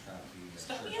flap is trying to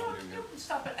Stop, shirt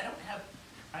stop it.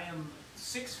 I am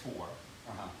 6'4",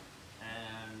 Uh-huh.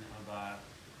 and about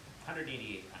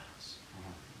 188 pounds.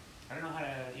 Uh-huh. I don't know how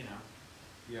to,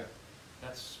 Yeah.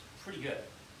 that's pretty good.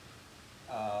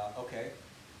 Okay.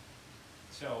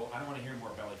 So I don't want to hear more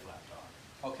belly flap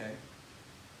talk. Okay.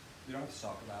 We don't have to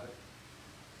talk about it.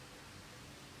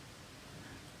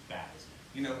 Bad, isn't it?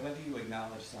 You know, whether you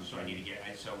acknowledge something. So I need to get,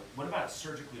 so what about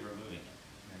surgically removing it?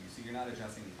 You see, you're not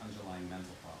addressing the underlying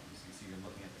mental problems. You see, you're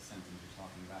looking at the symptoms. You're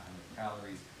talking about how many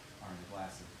calories are in a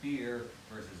glass of beer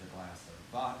versus a glass of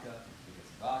vodka, because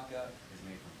vodka is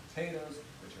made from potatoes,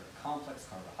 which are a complex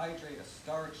carbohydrate, a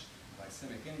starch,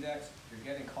 glycemic index. You're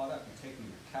getting caught up. You're taking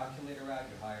your calculator out.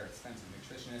 You hire expensive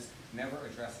nutritionists, never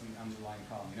addressing the underlying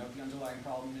problem. You know what the underlying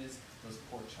problem is? Those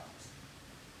pork chops.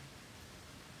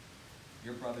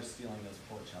 Your brother's stealing those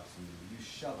pork chops from you. You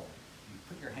shovel. You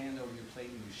put your hand over your plate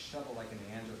and you shovel like a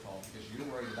Neanderthal because you're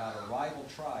worried about a rival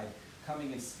tribe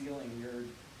coming and stealing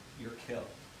your kill.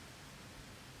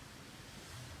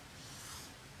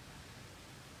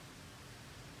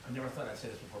 I never thought I'd say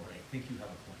this before, but I think you have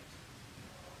a point.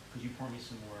 Could you pour me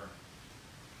some more?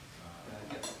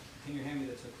 Yes. Can you hand me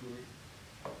the takuri?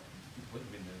 What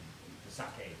you mean the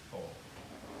sake bowl?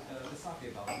 The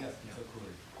sake bottle, yes, the Yeah.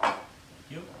 takuri.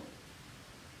 Thank you.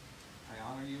 I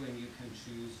honor you, and you can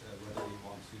choose whether you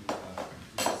want to do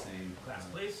the same. Glass,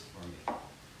 please. For me.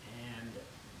 And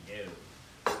no.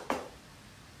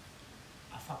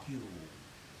 I'll fuck you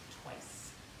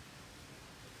twice.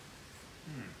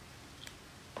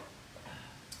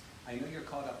 I know you're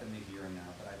caught up in the here and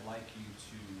now, but I'd like you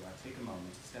to take a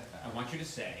moment to step back. I want you to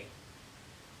say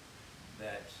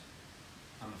that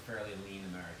I'm a fairly lean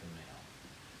American male.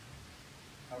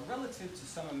 Relative to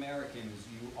some Americans,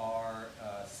 you are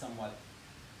somewhat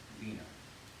leaner.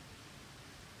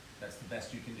 That's the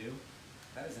best you can do?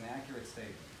 That is an accurate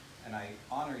statement, and I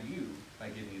honor you by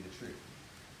giving you the truth.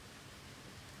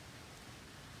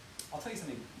 I'll tell you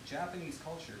something, Japanese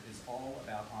culture is all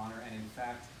about honor, and in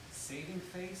fact, saving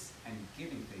face and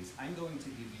giving face. I'm going to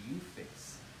give you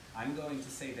face. I'm going to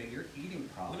say that your eating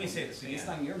problem, Let me say this again. based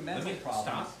on your mental problems.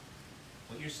 Stop.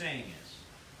 What you're saying is,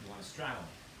 you want to straddle me.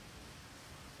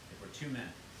 If we're two men,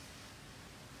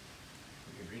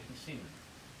 but you're drinking semen,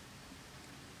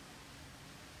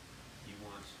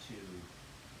 want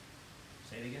to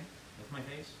say it again with my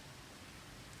face?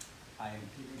 I am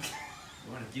giving.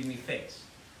 You want to give me face?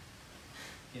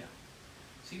 Yeah.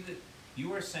 See that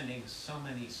you are sending so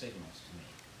many signals to me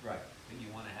Right. that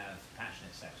you want to have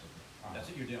passionate sex with me. Uh-huh. That's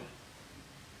what you're doing.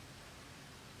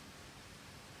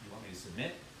 You want me to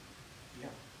submit? Yeah.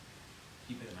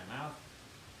 Keep it in my mouth?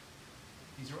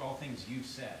 These are all things you've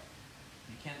said.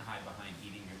 You can't hide behind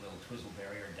eating your little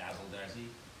Twizzleberry or Dazzle Daisy,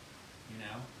 you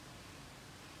know?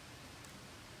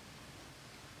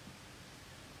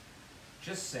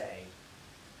 Just say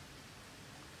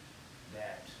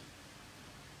that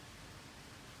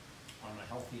I'm a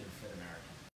healthy and fit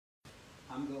American.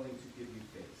 I'm going to give you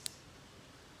face.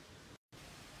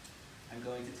 I'm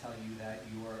going to tell you that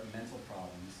your mental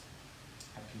problems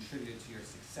have contributed to your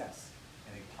success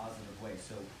in a positive way.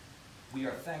 So we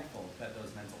are thankful that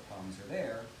those mental problems are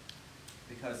there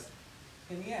because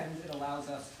in the end, it allows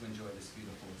us to enjoy this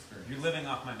beautiful experience. You're living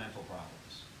off my mental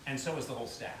problems. And so is the whole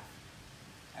staff.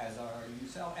 As are you,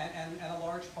 so, and a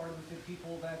large part of the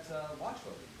people that watch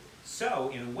what we do.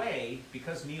 So, in a way,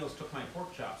 because Niels took my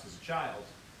pork chops as a child,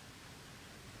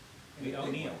 we owe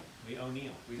Neil. We owe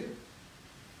Neil. We do.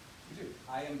 We do.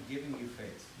 I am giving you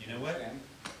face. You know what? Understand?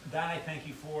 That I thank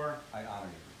you for, I honor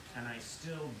you. and I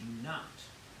still do not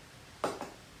give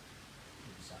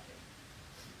you sake.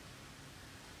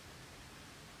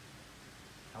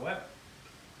 However,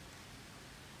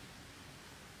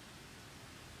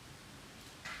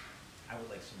 I would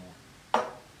like some more.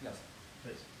 Yes.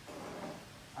 Please.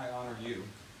 I honor you,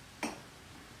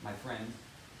 my friend,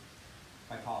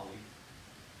 my colleague,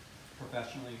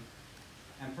 professionally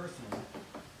and personally,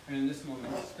 and in this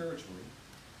moment, spiritually.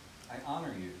 I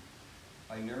honor you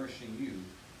by nourishing you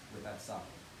with that sake.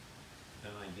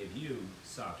 Then I give you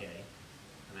sake,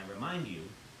 and I remind you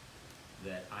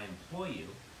that I employ you.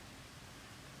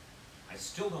 I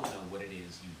still don't know what it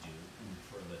is you do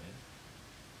for a living.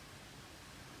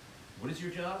 What is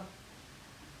your job?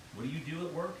 What do you do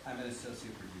at work? I'm an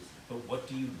associate producer. But what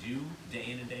do you do day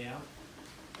in and day out?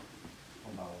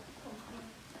 Konbawa.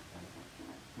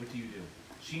 What do you do?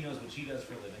 She knows what she does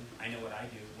for a living. I know what I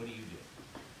do. What do you do?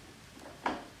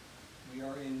 We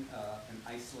are in an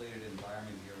isolated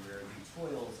environment here where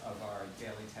the toils of our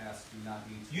daily tasks do not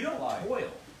need to You don't apply.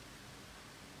 toil.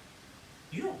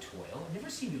 You don't toil. I've never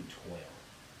seen you toil.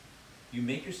 You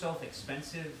make yourself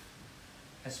expensive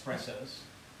espressos.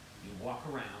 You walk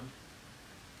around.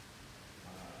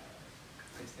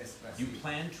 It's espresso. You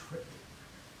plan trips.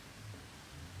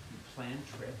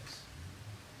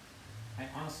 I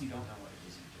honestly don't know what it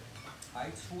is you do.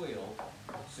 I toil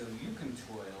so you can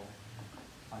toil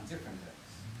on different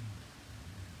things.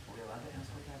 Are we allowed to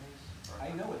ask what that is? I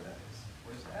know what that is.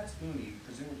 What is that? That's uni,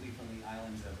 presumably from the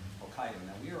islands of Hokkaido.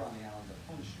 Now, we are on the island of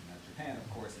Honshu. Now, Japan, of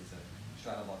course, is a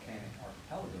stratovolcanic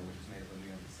archipelago, which is made up of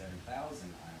nearly 7,000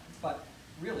 islands. But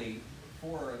really,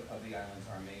 4 of the islands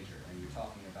are major, and you're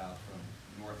talking about from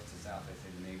north to south. I'd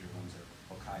say the major ones are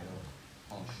Hokkaido,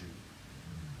 Honshu,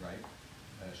 right?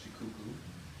 Shikoku,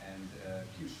 and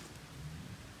Kyushu.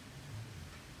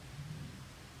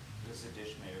 This is a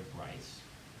dish made of rice.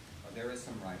 There is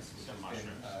some rice, which Some has been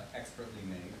mushrooms. expertly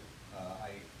made.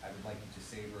 I would like you to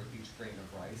savor each grain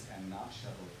of rice and not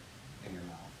shovel it in your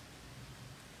mouth.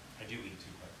 I do eat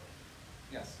too quickly.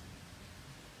 Yes,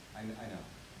 I know.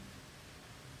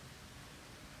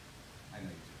 I know you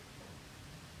do.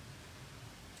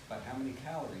 But how many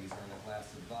calories are in a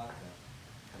glass of vodka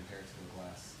compared to a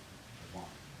glass of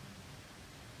wine?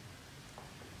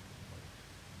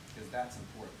 Because that's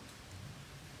important.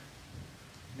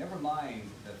 Never mind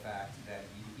the fact that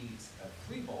you eat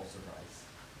 3 bowls of rice,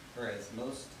 whereas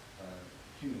most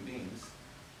human beings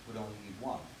would only eat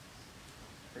 1.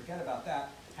 Forget about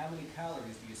that. How many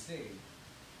calories do you save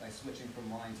by switching from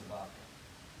wine to vodka?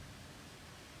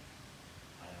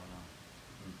 I don't know.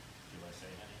 Do I say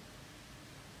any?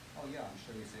 Oh yeah, I'm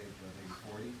sure you saved maybe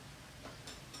 40.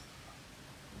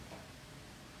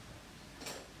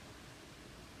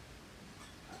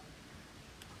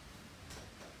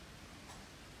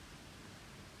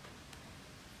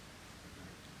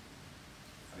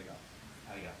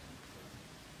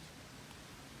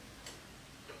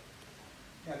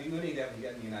 Now, the uni that we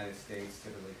get in the United States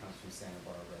typically comes from Santa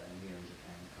Barbara, and here in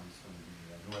Japan it comes from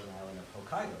the northern island of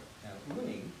Hokkaido. Now,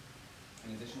 uni,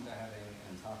 in addition to having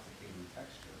an intoxicating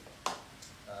texture,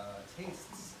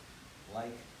 tastes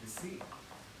like the sea.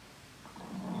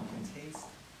 You can taste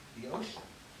the ocean.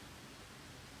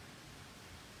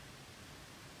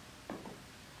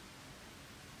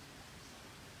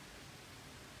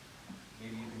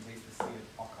 Maybe you can taste the sea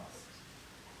of Okhotsk.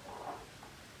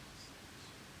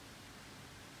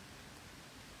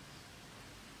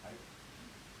 Right?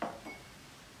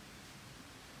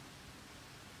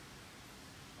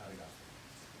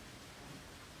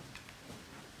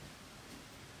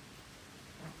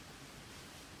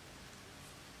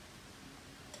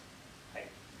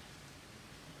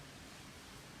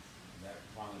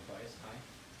 twice, hi.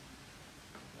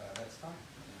 That's fine.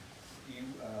 You,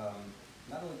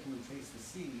 not only can we taste the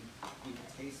sea, we can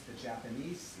taste the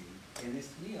Japanese sea. In this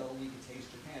meal, we can taste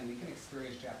Japan. We can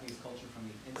experience Japanese culture from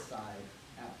the inside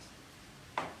out,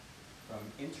 from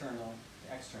internal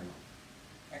to external.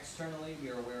 Externally, we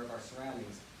are aware of our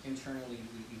surroundings. Internally,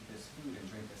 we eat this food and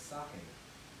drink this sake.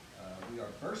 We are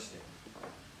bursting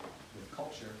with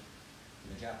culture in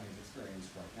the Japanese experience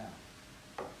right now.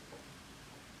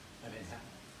 I'm in hell.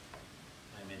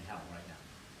 I'm in hell right now.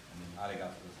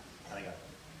 Arigato. Arigato.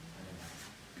 I'm in hell.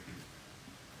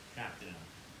 Trapped in an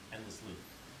endless loop.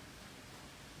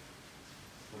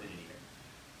 What did it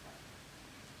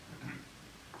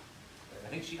I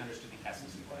think she understood the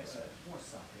essence of what I said. More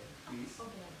sake, please. Okay.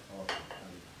 Oh,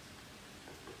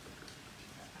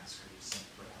 Ask her to send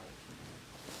for help.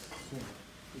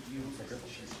 If you,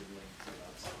 She's your link to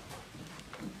that.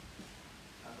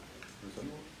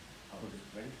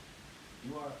 ready?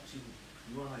 You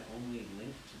are my only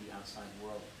link to the outside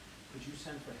world. Could you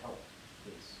send for help,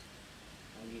 please?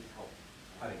 I need help.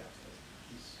 Arigato.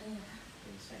 He's Yeah.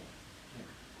 insane.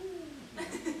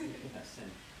 Yes,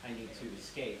 and I need to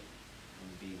escape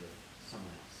and be with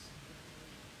someone else.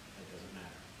 It doesn't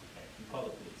matter. Okay, you call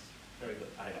the police. Very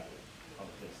good. Arigato. Call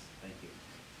the police. Thank you.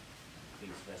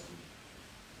 Please rescue me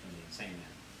from the insane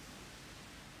man.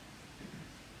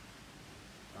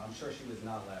 I'm sure she was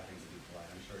not laughing to be polite.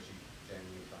 I'm sure she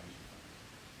genuinely thought you.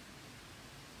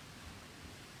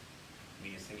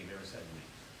 Meanest thing you've ever said to me.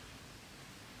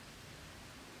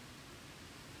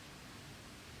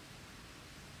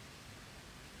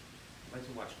 I'd like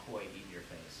to watch koi eat your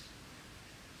face.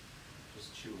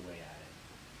 Just chew away at it.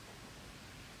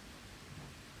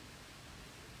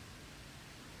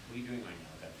 What are you doing right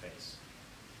now with that face?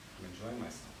 I'm enjoying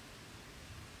myself.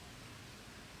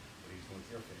 What are you doing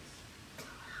with your face?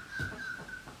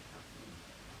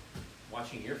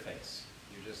 Watching your face.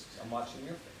 You're just. I'm watching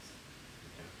your face.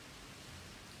 Okay.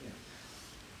 Yeah.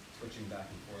 Switching back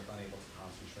and forth, unable to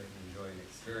concentrate and enjoy an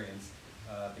experience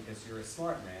because you're a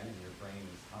smart man and your brain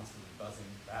is constantly buzzing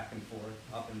back and forth,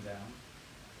 up and down,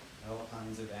 all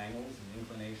kinds of angles and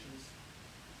inclinations.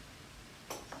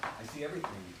 I see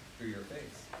everything through your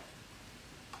face.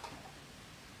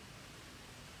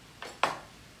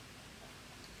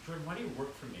 Jordan, why do you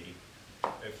work for me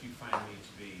if you find me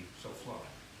to be so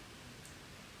flawed?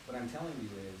 What I'm telling you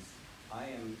is, I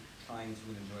am trying to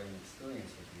enjoy an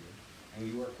experience with you,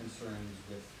 and you are concerned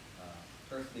with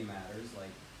earthly matters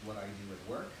like what I do at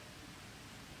work.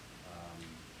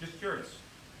 Just curious.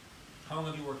 How long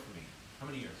have you worked for me? How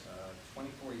many years?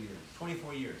 24 years.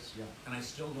 24 years. Yeah. And I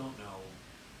still don't know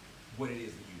what it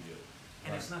is that you do.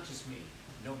 And it's not just me.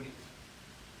 Nobody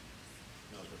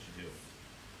knows what you do.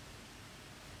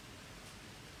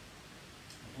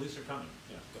 The police are coming.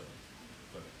 Yeah, good.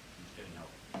 Good. I'm just getting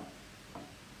help.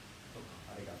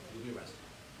 Arigato. You'll be arrested.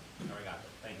 Arigato.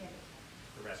 Thank you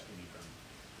for rescuing me from.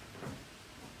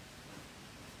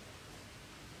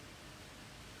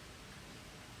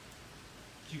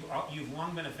 You've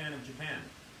long been a fan of Japan.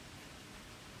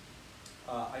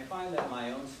 I find that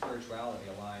my own spirituality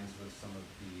aligns with some of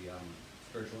the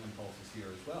spiritual impulses here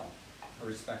as well. A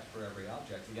respect for every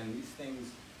object. Again, these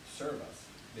things serve us.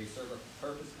 They serve a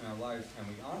purpose in our lives, and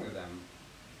we honor them.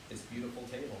 This beautiful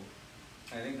table.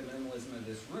 I think the minimalism of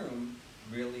this room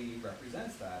really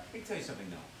represents that. Let me tell you something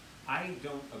though. I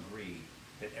don't agree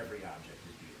that every object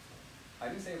is beautiful. I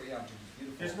didn't say every object is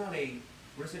beautiful. There's not a,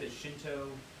 what is it, a Shinto,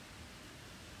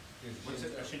 There's what is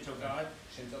it, a Shinto god?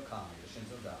 Shinto kami, the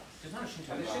Shinto gods. There's not a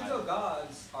Shinto And the god. Shinto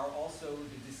gods are also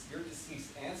your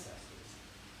deceased ancestors.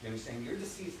 You understand? Your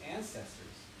deceased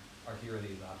ancestors are here in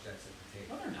these objects at the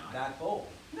table. No, they're not. That bowl,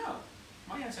 No,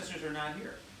 my ancestors are not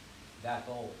here. that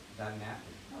bowl, that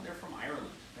napkin. No, they're from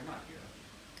Ireland. They're not here.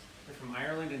 They're from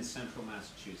Ireland and central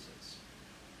Massachusetts.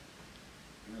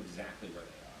 I know exactly where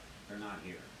they are. They're not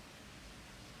here.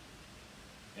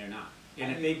 They're not.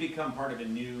 And if they become part of a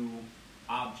new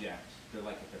object, they're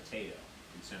like a potato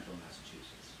in central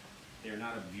Massachusetts. They're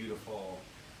not a beautiful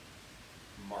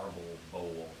marble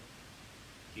bowl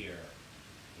here.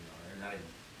 You know, they're not a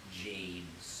jade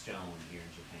stone here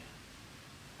in Japan.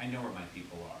 I know where my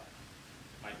people are.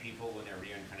 My people, when they're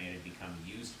reincarnated, become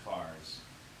used cars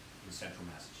in central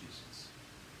Massachusetts.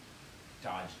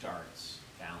 Dodge Darts,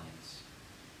 Valiants,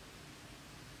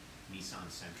 Nissan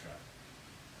Sentra.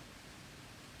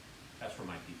 That's where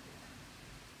my people are.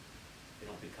 They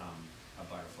don't become a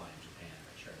butterfly in Japan or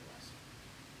a cherry blossom.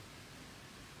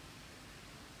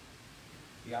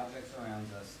 The objects around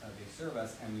us, they serve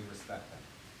us and we respect them.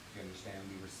 Do you understand?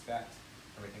 We respect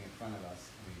everything in front of us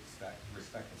and we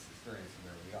respect this experience of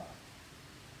where we are.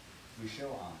 We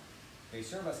show honor. They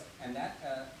serve us, and that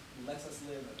lets us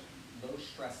live low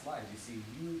stress lives. You see,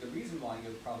 the reason why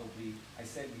you'll probably, I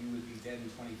said you would be dead in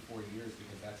 24 years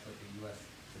because that's what the US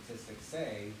statistics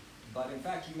say, but in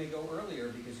fact you may go earlier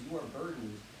because you are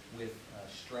burdened with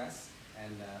stress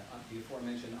and the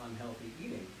aforementioned unhealthy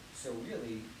eating. So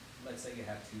really, let's say you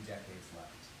have 2 decades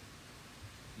left.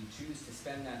 You choose to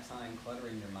spend that time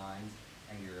cluttering your mind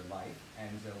and your life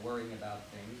and worrying about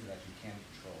things that you can't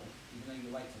control, even though you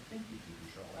like to think you can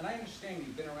control. And I understand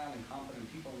you've been around incompetent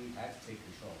people and you've had to take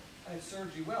control. And it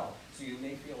served you well. So you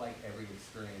may feel like every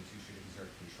experience you should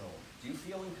exert control. Do you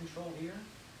feel in control here?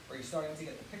 Or are you starting to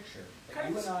get the picture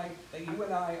that you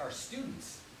and I are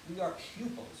students? We are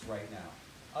pupils right now.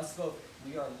 Us both,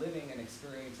 we are living and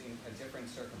experiencing a different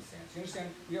circumstance. You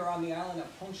understand? We are on the island of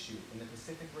Honshu in the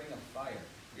Pacific Ring of Fire.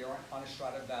 We are on a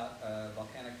strata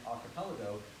volcanic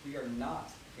archipelago. We are not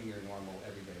in your normal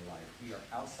everyday life. We are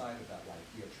outside of that life.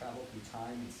 We have traveled through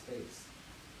time and space.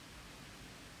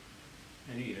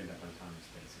 I knew you'd end up on time and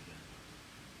space again.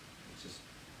 It's just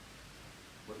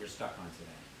what you're stuck on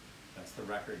today. That's the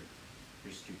record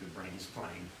your stupid brain is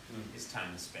playing, is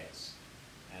time and space.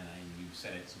 And you've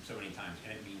said it so many times,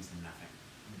 and it means nothing.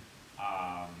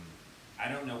 I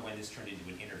don't know when this turned into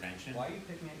an intervention. Why are you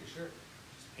picking at your shirt?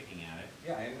 Just picking at it.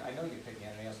 Yeah, I know you're picking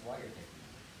at it. I asked why you're picking at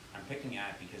it. I'm picking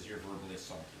at it because you're verbally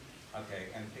assaulting me. Okay,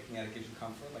 and picking at it gives you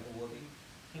comfort, like a whoopee?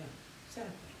 Yeah,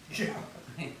 exactly.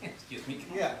 Yeah. Excuse me.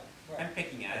 Yeah. Right. I'm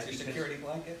picking at That's it your because... security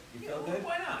blanket? You feel Yeah, good?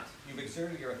 why not? You've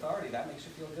exerted your authority. That makes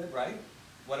you feel good, right?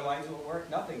 What do I do at work?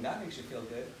 Nothing. That makes you feel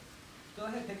good. Go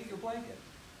ahead, pick at your blanket.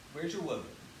 Where's your whoopee?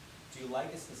 Do you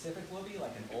like a specific whoopee,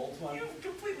 like an old one? You've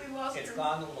completely lost It's your...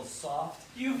 gone a little soft.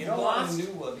 You've you don't lost... want a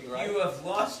new whoopee, right? You have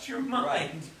lost your mind.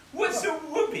 Right. What's a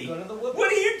whoopee? Go to the whoopee.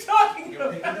 What are you talking You're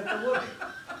about? picking at the whoopee.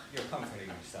 You're comforting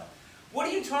yourself. What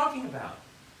are you talking about?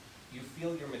 You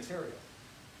feel your material.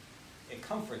 It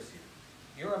comforts you.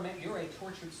 You're a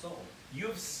tortured soul. You've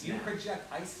You snapped.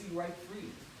 project icy right through you.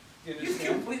 You You've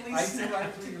understand? completely icy snapped.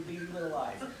 right through your beady little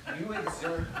eyes. You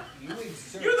exert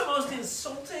You're the most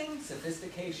insulting...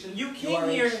 sophistication. You You came are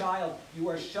here... a child. You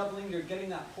are shoveling, you're getting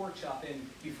that pork chop in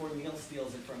before Neil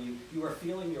steals it from you. You are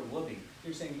feeling your whoopee.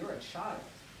 You're saying you're a child.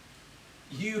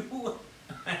 You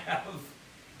have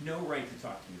no right to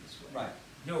talk to me this way. Right.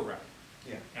 No right.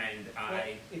 Yeah. And Well,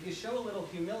 if you show a little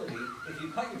humility, if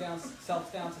you cut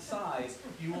yourself down to size,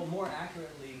 you will more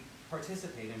accurately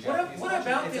participate in Japanese what culture.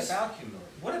 about it's this- about humility.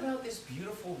 What about this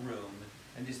beautiful room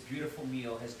and this beautiful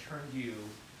meal has turned you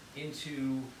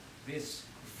into this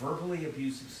verbally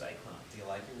abusive cyclone? Do you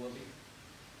like your whoopee?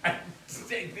 I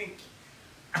think...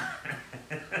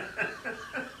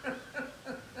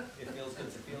 It feels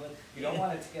good to feel it. You don't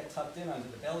want it to get tucked in under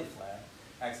the belly flap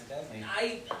accidentally.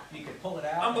 You could pull it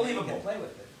out and Unbelievable. you can play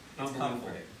with it. It's Unbelievable.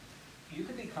 comforting. You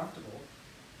could be comfortable.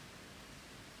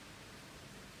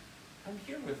 I'm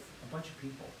here with a bunch of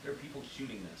people. There are people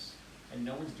shooting this, and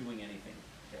no one's doing anything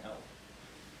to help.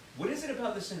 What is it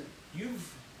about this?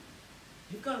 You've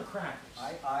gone crackers.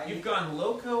 You've gone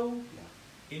loco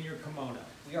Yeah. in your kimono.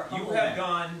 We are humble You have men.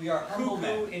 gone We are humble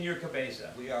cuckoo men. in your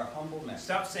cabeza. We are humble men.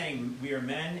 Stop saying we are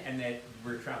men and that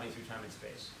we're traveling through time and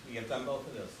space. We have done both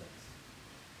of those things.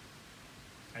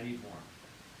 I need more.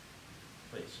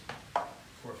 Please.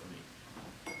 Pour for me.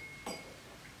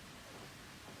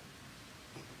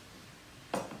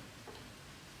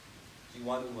 Do you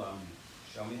want to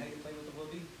show me how you play with the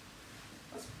whoopee?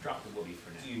 Let's drop the whoopee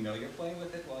for now. Do you know you're playing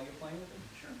with it while you're playing with it?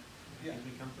 Sure. Yeah. Gives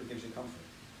me comfort. It gives you comfort.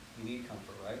 You need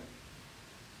comfort, right?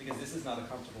 Because this is not a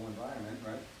comfortable environment,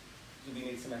 right? So we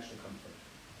need some extra comfort.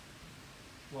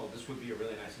 Well, this would be a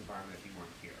really nice environment if you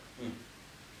weren't here.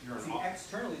 You're an See,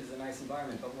 externally it's a nice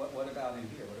environment, but what about in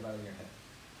here? What about in your head?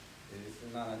 Is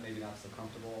it maybe not so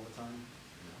comfortable all the time?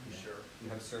 I'm Yeah. sure. You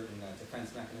have certain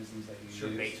defense mechanisms that you Sure,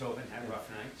 use. Beethoven had Yeah. rough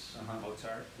nights. Uh-huh.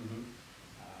 Mozart. Mm-hmm.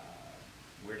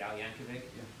 Weird Al Yankovic.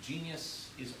 Yeah. Genius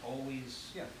is always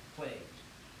Yeah. plagued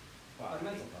by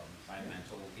mental problems. by Yeah.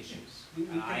 mental issues. We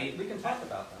can talk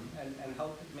about them and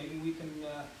help. Maybe we can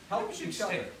help each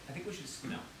other. I think we should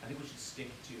stick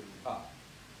to. Ah,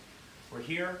 We're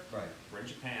here. right. We're in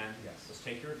Japan. Yes. Let's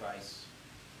take your advice.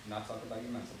 Not talk about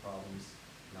your mental problems.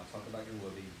 Not talk about your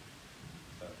whoopee.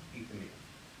 But eat the meal.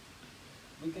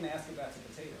 We can ask about the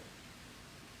potato.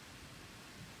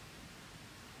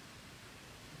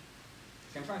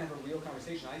 See, I'm trying to have a real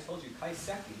conversation. I told you,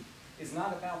 Kaiseki is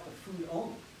not about the food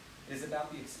only. It is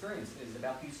about the experience. It is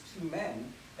about these two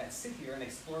men that sit here and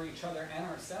explore each other and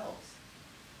ourselves.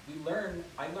 I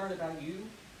learn about you,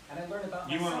 and I learn about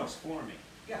You myself. want to explore me,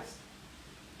 Yes,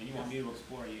 and you want me to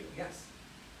explore you. yes.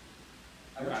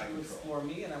 I You're want out you to of control. explore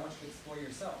me, and I want you to explore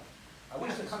yourself. I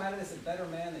want you to come out of this a better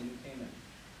man than you came in.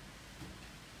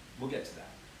 we'll get to that.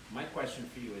 My question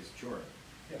for you is, Jordan,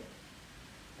 Yeah.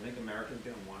 I think Americans are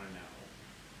going to want to know,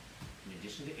 in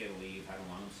addition to Italy, you've had a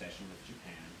long obsession with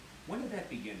Japan. When did that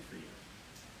begin for you?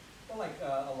 Well, like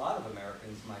a lot of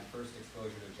Americans, my first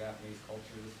exposure to Japanese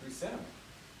culture was through cinema.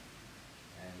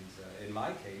 And in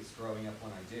my case, growing up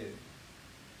when I did,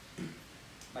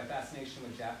 my fascination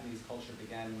with Japanese culture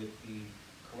began with the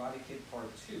Karate Kid Part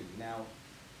 2. Now,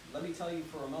 let me tell you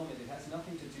for a moment, it has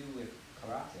nothing to do with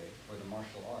karate or the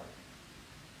martial art.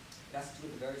 It has to do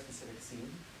with a very specific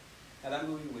scene. Now, that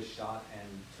movie was shot and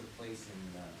took place in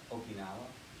Okinawa,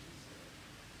 which is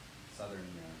a southern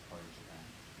part of Japan.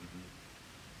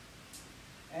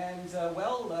 And,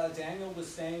 Daniel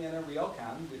was staying in a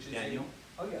ryokan, which is Daniel?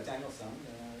 Daniel's son,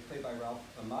 played by Ralph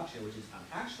Macchio, which is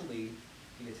actually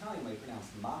the Italian way pronounced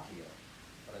Macchio,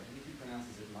 but I believe he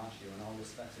pronounces it Macchio, and I'll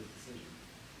respect his decision.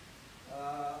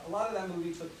 A lot of that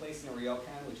movie took place in a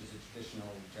ryokan, which is a traditional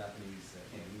Japanese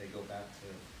inn. They go back to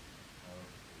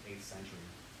 8th century.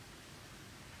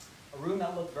 A room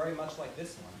that looked very much like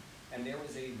this one, and there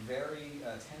was a very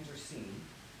tender scene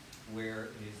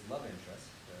where his love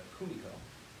interest, Kumiko,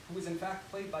 who was in fact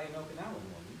played by an Okinawan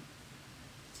woman,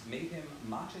 made him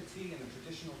matcha tea in the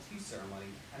traditional tea ceremony,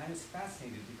 and I was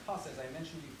fascinated because, as I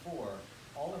mentioned before,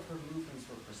 all of her movements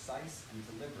were precise and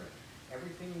deliberate.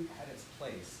 Everything had its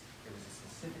place. There was a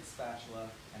specific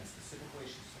spatula and a specific way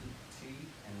she scooped the tea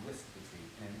and whisked the tea,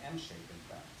 in an M shape, in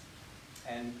fact.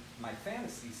 And my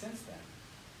fantasy since then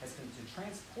has been to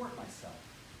transport myself,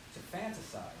 to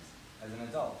fantasize as an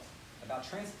adult about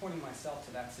transporting myself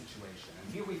to that situation.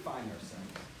 And here we find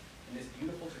ourselves in this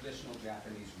beautiful traditional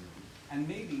Japanese room. And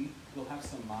maybe we'll have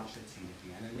some matcha tea at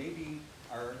the end, and maybe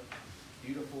our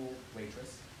beautiful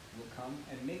waitress will come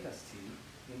and make us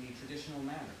tea in the traditional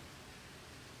manner.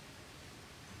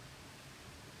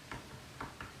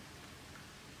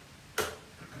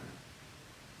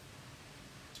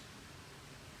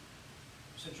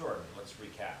 So Jordan, let's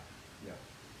recap. Yeah.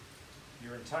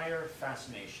 Your entire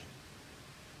fascination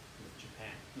with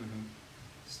Japan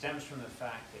stems from the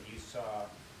fact that you saw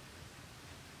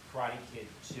Karate Kid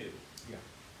 2. Yeah.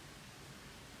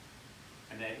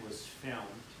 And that it was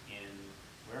filmed in,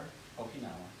 where?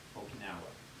 Okinawa.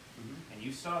 Okinawa. And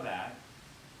you saw that,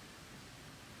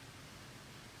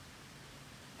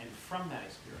 and from that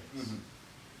experience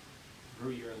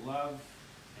grew your love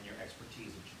and your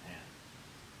expertise in Japan.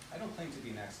 I don't claim to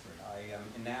be an expert. I am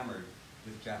enamored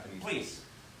with Japanese. Please,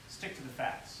 stick to the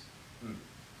facts. Mm.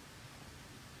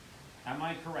 Am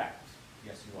I correct?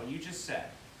 Yes, you are. What you just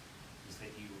said is that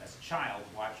you, as a child,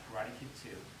 watched Karate Kid 2.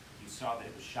 You saw that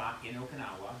it was shot in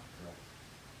Okinawa. Correct.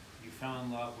 You fell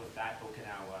in love with that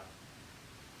Okinawa,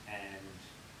 and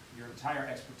your entire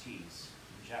expertise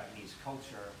in Japanese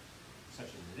culture, such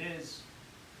as it is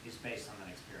based on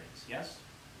that experience. Yes?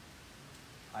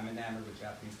 I'm enamored with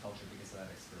Japanese culture because of that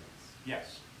experience.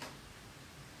 Yes.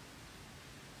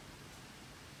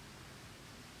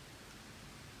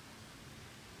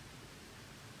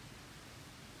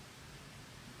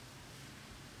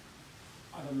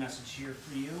 I have a message here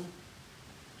for you.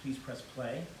 Please press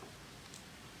play.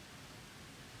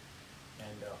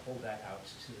 And hold that out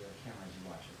to the camera as you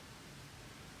watch it.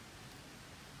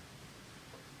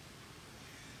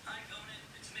 Hi, Conan.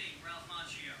 It's me, Ralph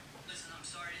Macchio. Listen, I'm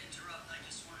sorry to interrupt. I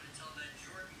just wanted to tell that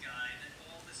Jordan guy that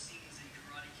all the scenes in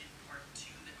Karate Kid Part 2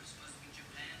 that were supposed to be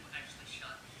Japan were actually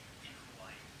shot in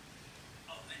Hawaii.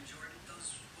 Oh, and Jordan,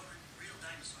 those were real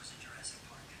dinosaurs in Jurassic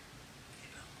Park. Okay,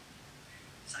 Bill.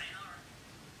 Sayonara.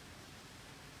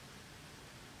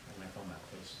 Bring my phone back,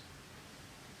 please.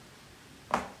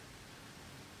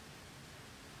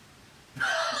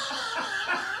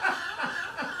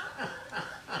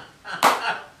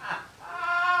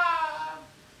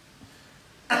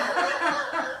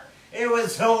 It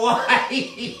was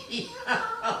Hawaii.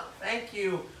 Thank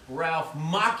you, Ralph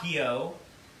Macchio.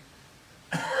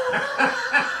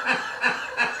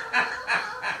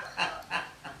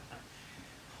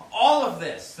 All of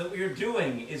this that we are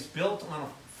doing is built on a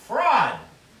fraud.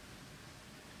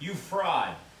 You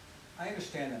fraud. I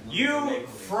understand that. You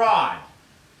fraud.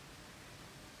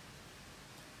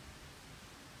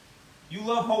 You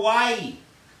love Hawaii.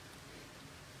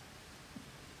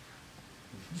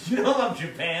 You don't love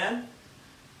Japan.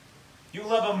 You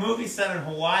love a movie set in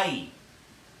Hawaii.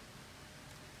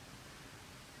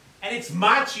 And it's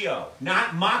Macchio,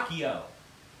 not Macchio.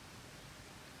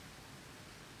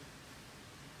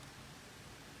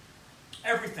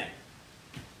 Everything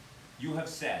you have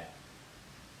said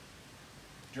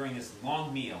during this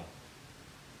long meal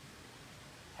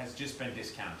has just been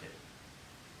discounted.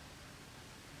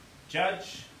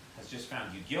 Judge has just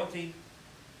found you guilty,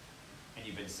 and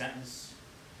you've been sentenced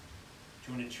to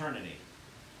to an eternity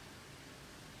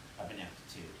of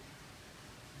ineptitude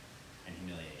and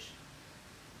humiliation.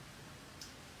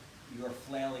 You are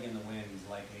flailing in the wind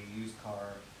like a used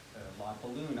car lot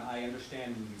balloon. I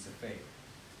understand movies are fake.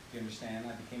 Do you understand?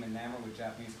 I became enamored with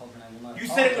Japanese culture, and I will not. You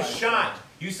said it was apologize shot.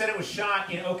 for You said it was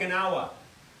shot in Okinawa.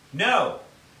 No,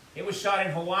 it was shot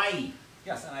in Hawaii.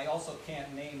 Yes, and I also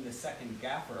can't name the second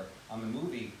gaffer on the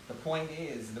movie. The point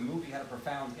is, the movie had a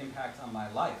profound impact on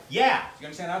my life. Yeah. Do you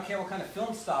understand? I don't care what kind of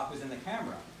film stock was in the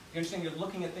camera. You understand? You're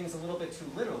looking at things a little bit too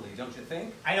literally, don't you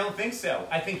think? I don't think so.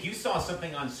 I think you saw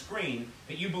something on screen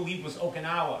that you believed was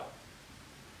Okinawa.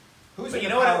 Who's But in you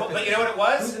the know what? power But you know what it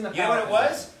was? Who's in the You know what power it was?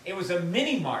 position? It was a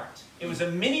mini mart. It was a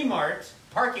mini mart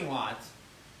parking lot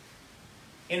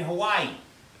in Hawaii.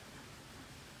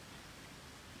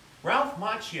 Ralph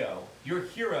Macchio, your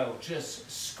hero, just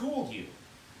schooled you.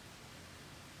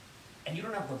 And you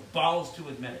don't have the balls to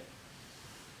admit it.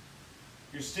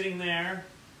 You're sitting there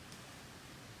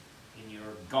in your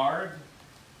garb,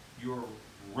 your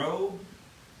robe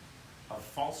of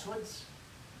falsehoods,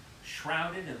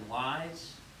 shrouded in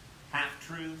lies,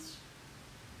 half-truths.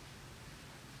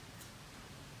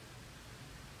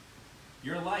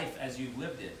 Your life, as you've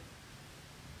lived it,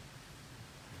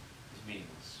 is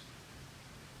meaningless.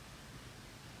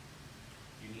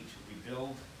 You need to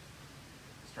rebuild,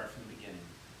 start from the beginning,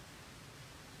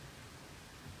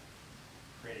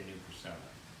 create a new persona.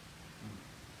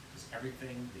 Because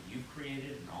everything that you've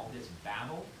created and all this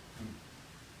babble,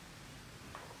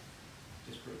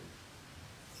 disproven.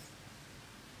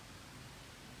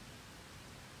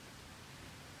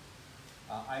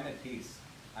 I'm at peace.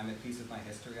 I'm at peace with my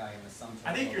history. I am the sum I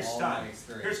total think of you're all stunned. my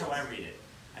experiences. Here's how I read it.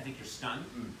 I think you're stunned.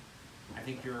 I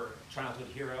think your childhood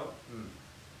hero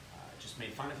just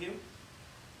made fun of you.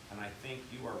 And I think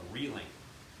you are reeling.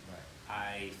 Right.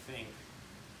 I think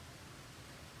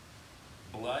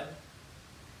blood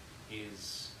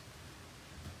is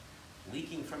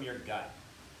leaking from your gut.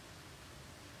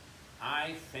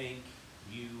 I think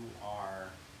you are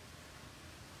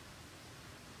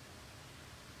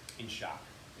in shock.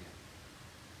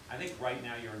 Yeah. I think right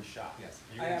now you're in shock. Yes,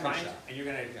 And you're I gonna am try in and, shock. and you're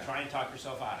going to Yeah. try and talk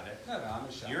yourself out of it. No, I'm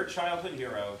in shock. Your childhood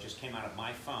hero just came out of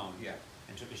my phone Yeah.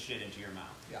 and took a shit into your mouth.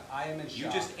 Yeah, I am in shock.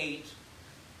 You just ate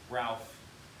Ralph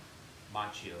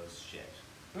Macchio's shit.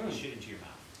 Mm. Shit into your mouth.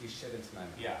 You shit into my mouth.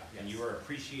 Yeah, Yes. and you are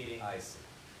appreciating I see.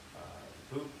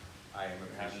 the poop. I am You're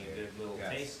having a appreciating. good little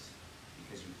Yes. taste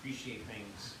because you appreciate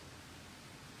things.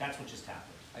 That's what just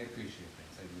happened. I appreciate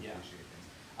things. I do Yeah. appreciate things.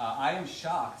 I am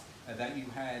shocked that you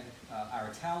had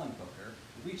our talent booker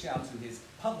reach out to his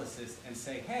publicist and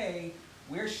say, hey,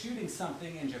 we're shooting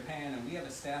something in Japan and we have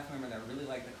a staff member that really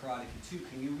liked the Karate Kid too.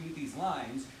 Can you read these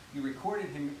lines? You recorded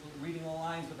him reading the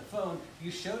lines with the phone. You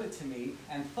showed it to me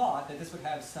and thought that this would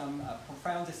have some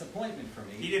profound disappointment for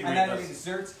me. He didn't and read that those. it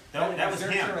exerts, That it was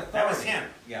exerts him. your That authority. was him.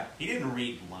 Yeah. He didn't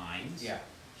read lines. Yeah.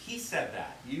 He said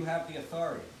that. You have the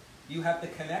authority. You have the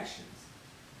connections.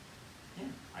 Yeah.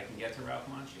 I can get to Ralph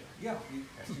Macchio. Yeah,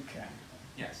 yes, you can.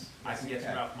 Yes, I Yes, can you get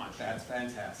to Ralph Macchio. That's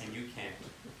fantastic. And you can't.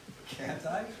 Can't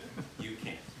I? You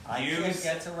can't. I You can't s-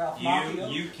 get to Ralph You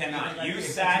Macchio? you You cannot. think I You can?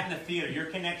 sat in the theater. Your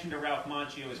connection to Ralph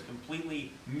Macchio is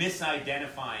completely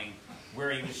misidentifying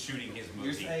where he was shooting his movie.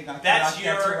 You're saying I That's cannot get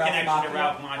your to Ralph connection to Macchio?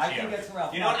 Ralph Macchio. I can get to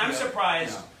Ralph You know what? I'm Macchio.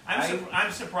 surprised. No.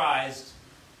 I'm surprised.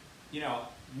 You know,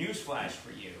 newsflash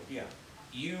for you. Yeah.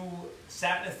 You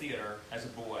sat in a theater as a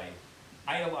boy,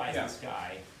 idolized Yeah. this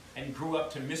guy, and grew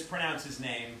up to mispronounce his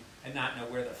name and not know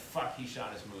where the fuck he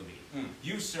shot his movie.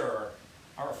 You, sir,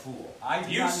 are a fool. I do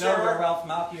you, not sir, know where Ralph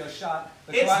Macchio shot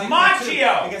the It's Karate Kid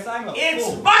Macchio! 2, because I'm a It's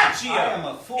fool. Macchio! I am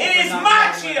a fool. It for is not knowing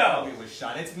where Macchio! the movie was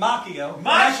shot. It's Macchio. and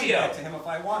I Macchio! can get to him if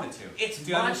I wanted to. It's Do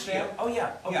you Macchio. understand? Oh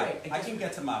yeah. Okay. Yeah, I can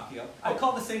get to Macchio. I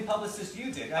call the same publicist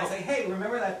you did. I Oh. say, hey,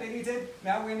 remember that thing you did?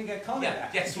 Now we're going to get Conan Yeah,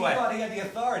 back. guess He what? thought he had the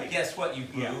authority. Guess what, you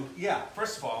Yeah. boob? Yeah.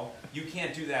 First of all, you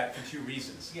can't do that for two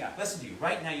reasons. Yeah. Listen to you.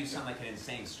 Right now, you sound like an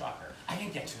insane stalker. I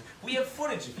can get to him. We have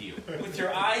footage of you with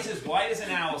your eyes as wide as an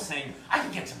owl saying, I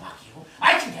can get to Macchio.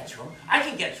 I can get to him. I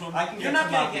can get to him. I can You're get not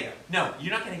to gonna Macchio. get. No,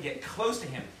 you're not going to get close to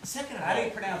him. Second of How all. do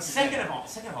you pronounce his Second name? of all.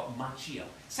 Second of all. Macchio.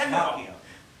 Second Macchio. of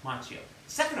all. Macchio.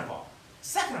 Second of all.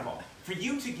 Second of all. For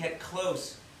you to get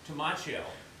close to Macchio,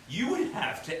 you would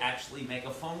have to actually make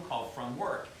a phone call from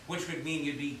work, which would mean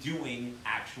you'd be doing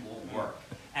actual work.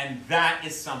 And that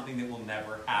is something that will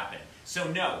never happen. So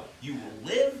no, you will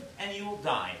live and you will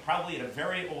die, probably at a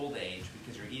very old age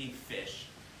because you're eating fish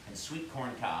and sweet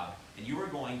corn cob, and you are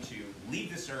going to leave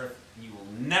this earth and you will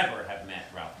never have met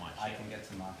Ralph Macchio. I can get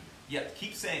to Macchio. Yeah,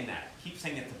 keep saying that. Keep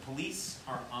saying that the police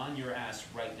are on your ass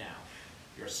right now.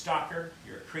 You're a stalker,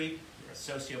 you're a creep, you're a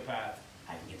sociopath.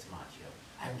 I can get to Macchio.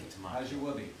 I can get to Macchio. How's your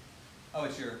whoopee? Oh,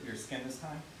 it's your skin this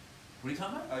time? What are you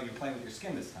talking about? Oh, you're playing with your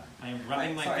skin this time. I am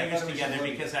rubbing my Sorry, I fingers thought it was together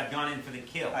your because I've gone in for the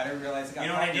kill. I didn't realize it got You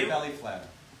know caught what I in your do? belly flap.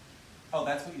 Oh,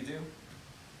 that's what you do?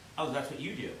 Oh, that's what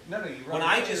you do. No, you rub When your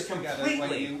I fingers just together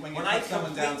completely, when you when I put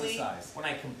someone down to completely, size. when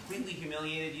I completely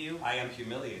humiliated you, I am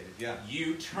humiliated, yeah.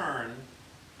 you turn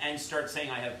and start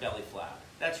saying I have belly flap.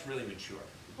 That's really mature.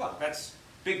 Well, That's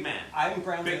big man. I'm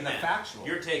grounded Big in the man. factual.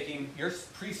 You're taking, You're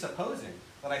presupposing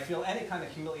that I feel any kind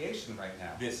of humiliation right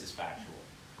now. this is factual.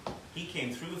 He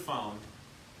came through the phone.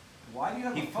 Why do you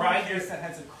have He a phone pried case your- that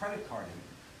has a credit card in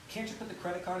it? Can't you put the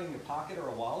credit card in your pocket or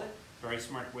a wallet? Very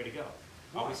smart way to go.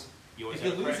 Why? Always, you always If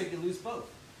you have lose credit. it, you lose both.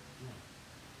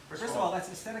 First of all, that's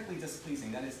aesthetically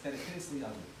displeasing. That is hideously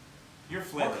ugly. You're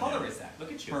flailing. What color now. is that?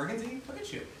 Look at you. Burgundy? Look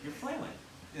at you. You're flailing.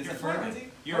 Is You're it flailing. burgundy?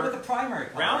 You're- Go with the primary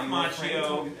color. Ralph Are you afraid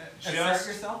Macchio to assert just-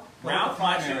 yourself? Go Ralph with the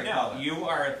primary Macchio, color. no, you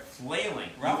are flailing.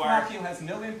 Ralph you are, Macchio has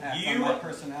no impact you, on my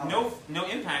personality. no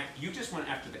impact. You just went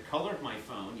after the color of my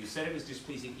phone. You said it was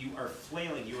displeasing. You are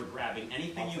flailing. You are grabbing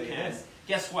anything I'll you say it can. is.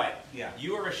 Guess what? Yeah.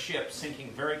 You are a ship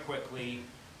sinking very quickly.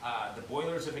 The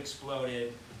boilers have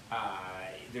exploded.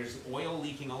 There's oil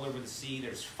leaking all over the sea.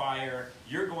 There's fire.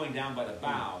 You're going down by the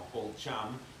bow, old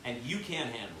chum, and you can't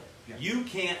handle it. Yeah. You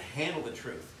can't handle the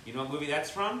truth. You know what movie that's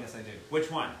from? Yes, I do. Which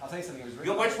one? I'll tell you something. It was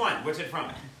written Which one? What's it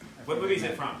from? What movie is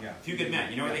it from? Yeah. Few Good Men.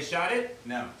 You know where they shot it?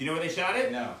 No. Do you know where they shot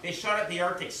it? No. They shot it at the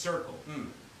Arctic Circle. Mm.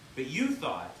 But you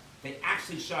thought they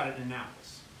actually shot it in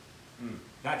Annapolis. Mm.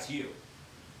 That's you.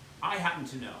 I happen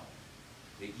to know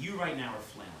that you right now are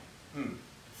flailing. Mm.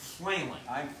 Flailing.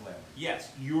 I'm flailing.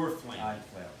 Yes, you're flailing. I'm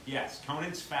flailing. Yes,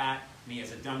 Conan's fat, and he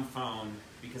has a dumb phone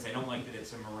because I don't like that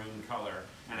it's a maroon color,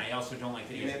 and I also don't like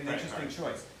that he You has made a an credit interesting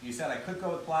card. choice. You said I could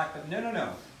go with black, but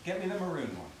no. Get me the maroon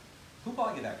one. Who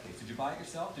bought you that case? Did you buy it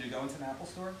yourself? Did you go into an Apple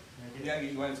store? I did. Yeah,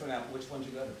 you went into an Apple. Which one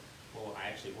did you go to? Well, I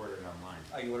actually ordered it online.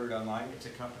 Oh, you ordered it online? It's a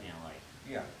company I like,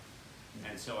 Yeah.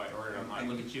 and so I ordered it online.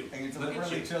 Look at you. And you Look at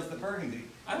deliberately you. chose the burgundy.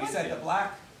 I You like said it. the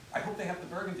black, I hope they have the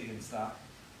burgundy in stock.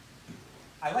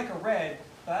 I like a red,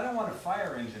 but I don't want a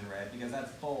fire engine red because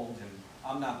that's bold, and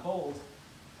I'm not bold,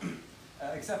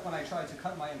 except when I try to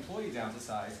cut my employee down to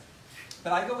size.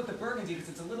 But I go with the burgundy because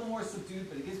it's a little more subdued,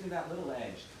 but it gives me that little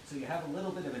edge. So you have a little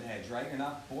bit of an edge, right? You're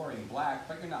not boring black,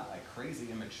 but you're not like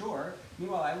crazy immature.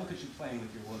 Meanwhile, I look at you playing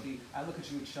with your whoopee. I look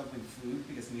at you shoveling food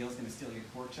because Neil's going to steal your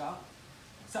pork chop.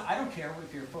 So I don't care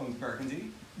if your phone's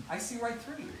burgundy. I see right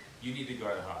through you. You need to go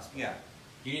to the hospital. Yeah.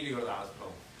 You need to go to the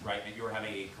hospital right now. You're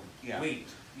having a complete.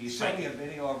 You showed me a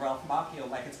video of Ralph Macchio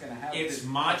like it's going to have It's this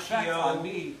effect on Macchio.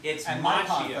 me It's and my Macchio.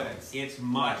 confidence. It's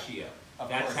Macchio. Of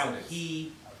That's course how it is.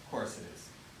 he. Of course it is.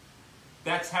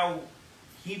 That's how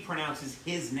he pronounces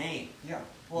his name. Yeah.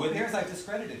 Well, With- it appears I've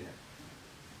discredited him.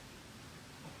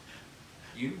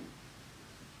 You.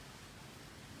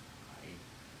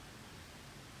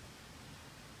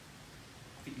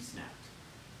 I think you snapped.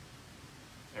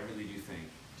 I really do think.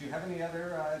 Do you have any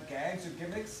other gags or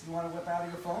gimmicks you want to whip out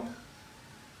of your phone?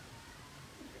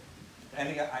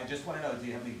 I just want to know, do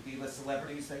you have any B-list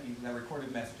celebrities that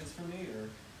recorded messages from me, or?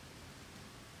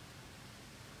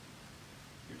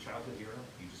 Your childhood hero?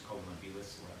 You just called him a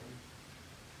B-list celebrity?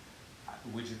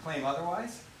 Would you claim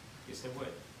otherwise? Yes, I would.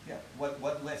 Yeah.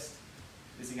 What list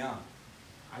is he on?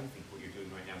 I think what you're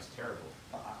doing right now is terrible.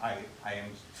 I am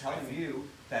telling you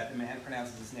that the man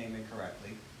pronounces his name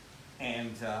incorrectly,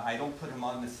 and I don't put him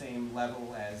on the same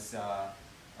level as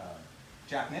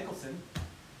Jack Nicholson.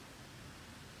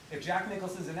 If Jack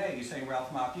Nicholson's an A, you're saying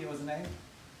Ralph Macchio is an A?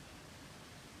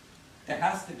 There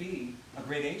has to be a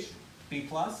gradation. B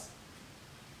plus?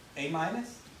 A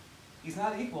minus? He's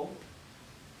not equal.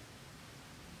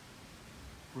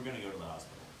 We're going to go to the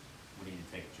hospital. We need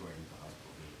to take Jordan to the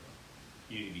hospital.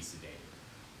 You need to be sedated.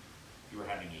 You are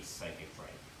having a psychic break.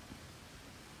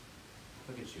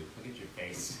 Look at you. Look at your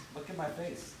face. Look at my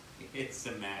face. It's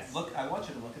a mess. Look, I want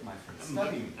you to look at my face.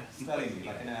 Study me. Study me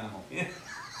like an animal.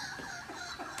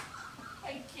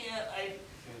 I can't.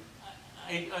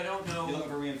 I don't know. You looking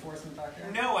for reinforcement back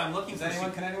there? No, I'm looking for.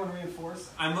 Can anyone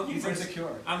reinforce? I'm looking He's for insecure.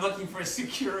 I'm looking for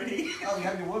security. Oh, you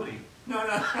have your whoopee. No,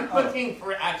 I'm Oh. looking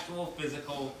for actual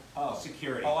physical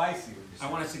security. Oh, I see what you're saying.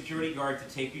 I want a security guard to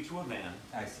take you to a van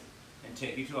I see. and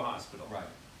take you to a hospital. Right.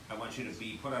 I want you to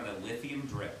be put on a lithium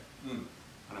drip, Mm.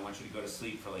 and I want you to go to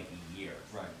sleep for like a year.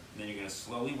 Right. And then you're going to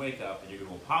slowly wake up, and you're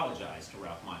going to apologize to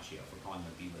Ralph Macchio for calling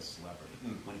him a B-list celebrity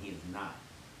when he is not.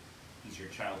 He's your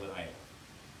childhood idol.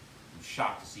 I'm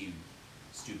shocked to see you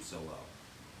stoop so low.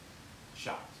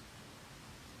 Shocked.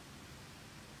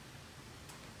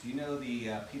 Do you know the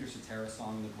Peter Cetera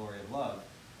song, The Glory of Love,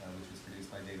 which was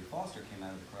produced by David Foster, came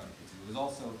out of the Karate Kids? It was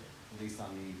also released on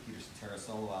the Peter Cetera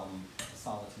solo album,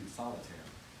 Solitude Solitaire.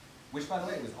 which by the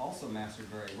way was also mastered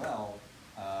very well.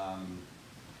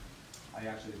 I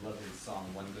actually love his song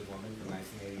 "One Good Woman" from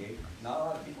 1988. Not a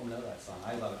lot of people know that song.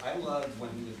 I love it. I loved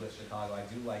when he was with Chicago. I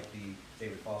do like the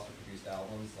David Foster produced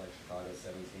albums, like Chicago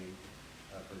 17,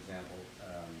 for example.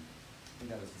 I think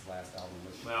that was his last album.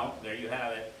 Well, there you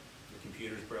have it. The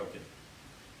computer's broken.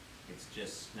 It's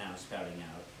just now spouting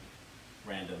out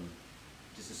random,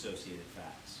 disassociated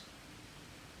facts.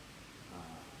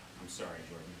 I'm sorry,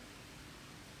 Jordan.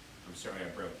 I'm sorry I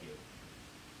broke you.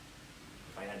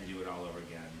 If I had to do it all over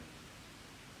again,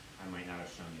 I might not have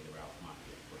shown you the Ralph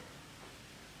Macchio clip.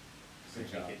 Good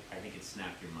job. I think it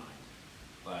snapped your mind.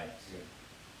 But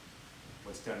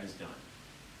what's done is done.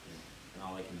 And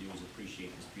all I can do is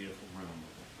appreciate this beautiful room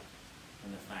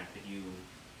and the fact that you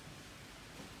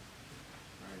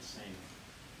are insane.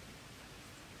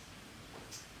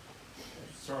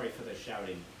 Sorry for the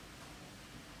shouting.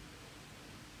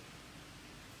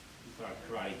 We thought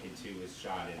Karate Kid 2 was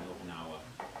shot in Okinawa.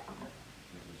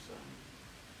 It was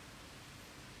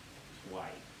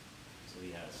Hawaii, so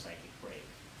we had a psychic break.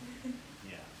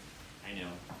 Yeah, I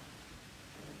know.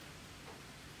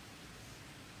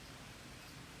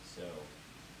 So,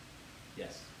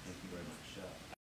 yes, thank you very much.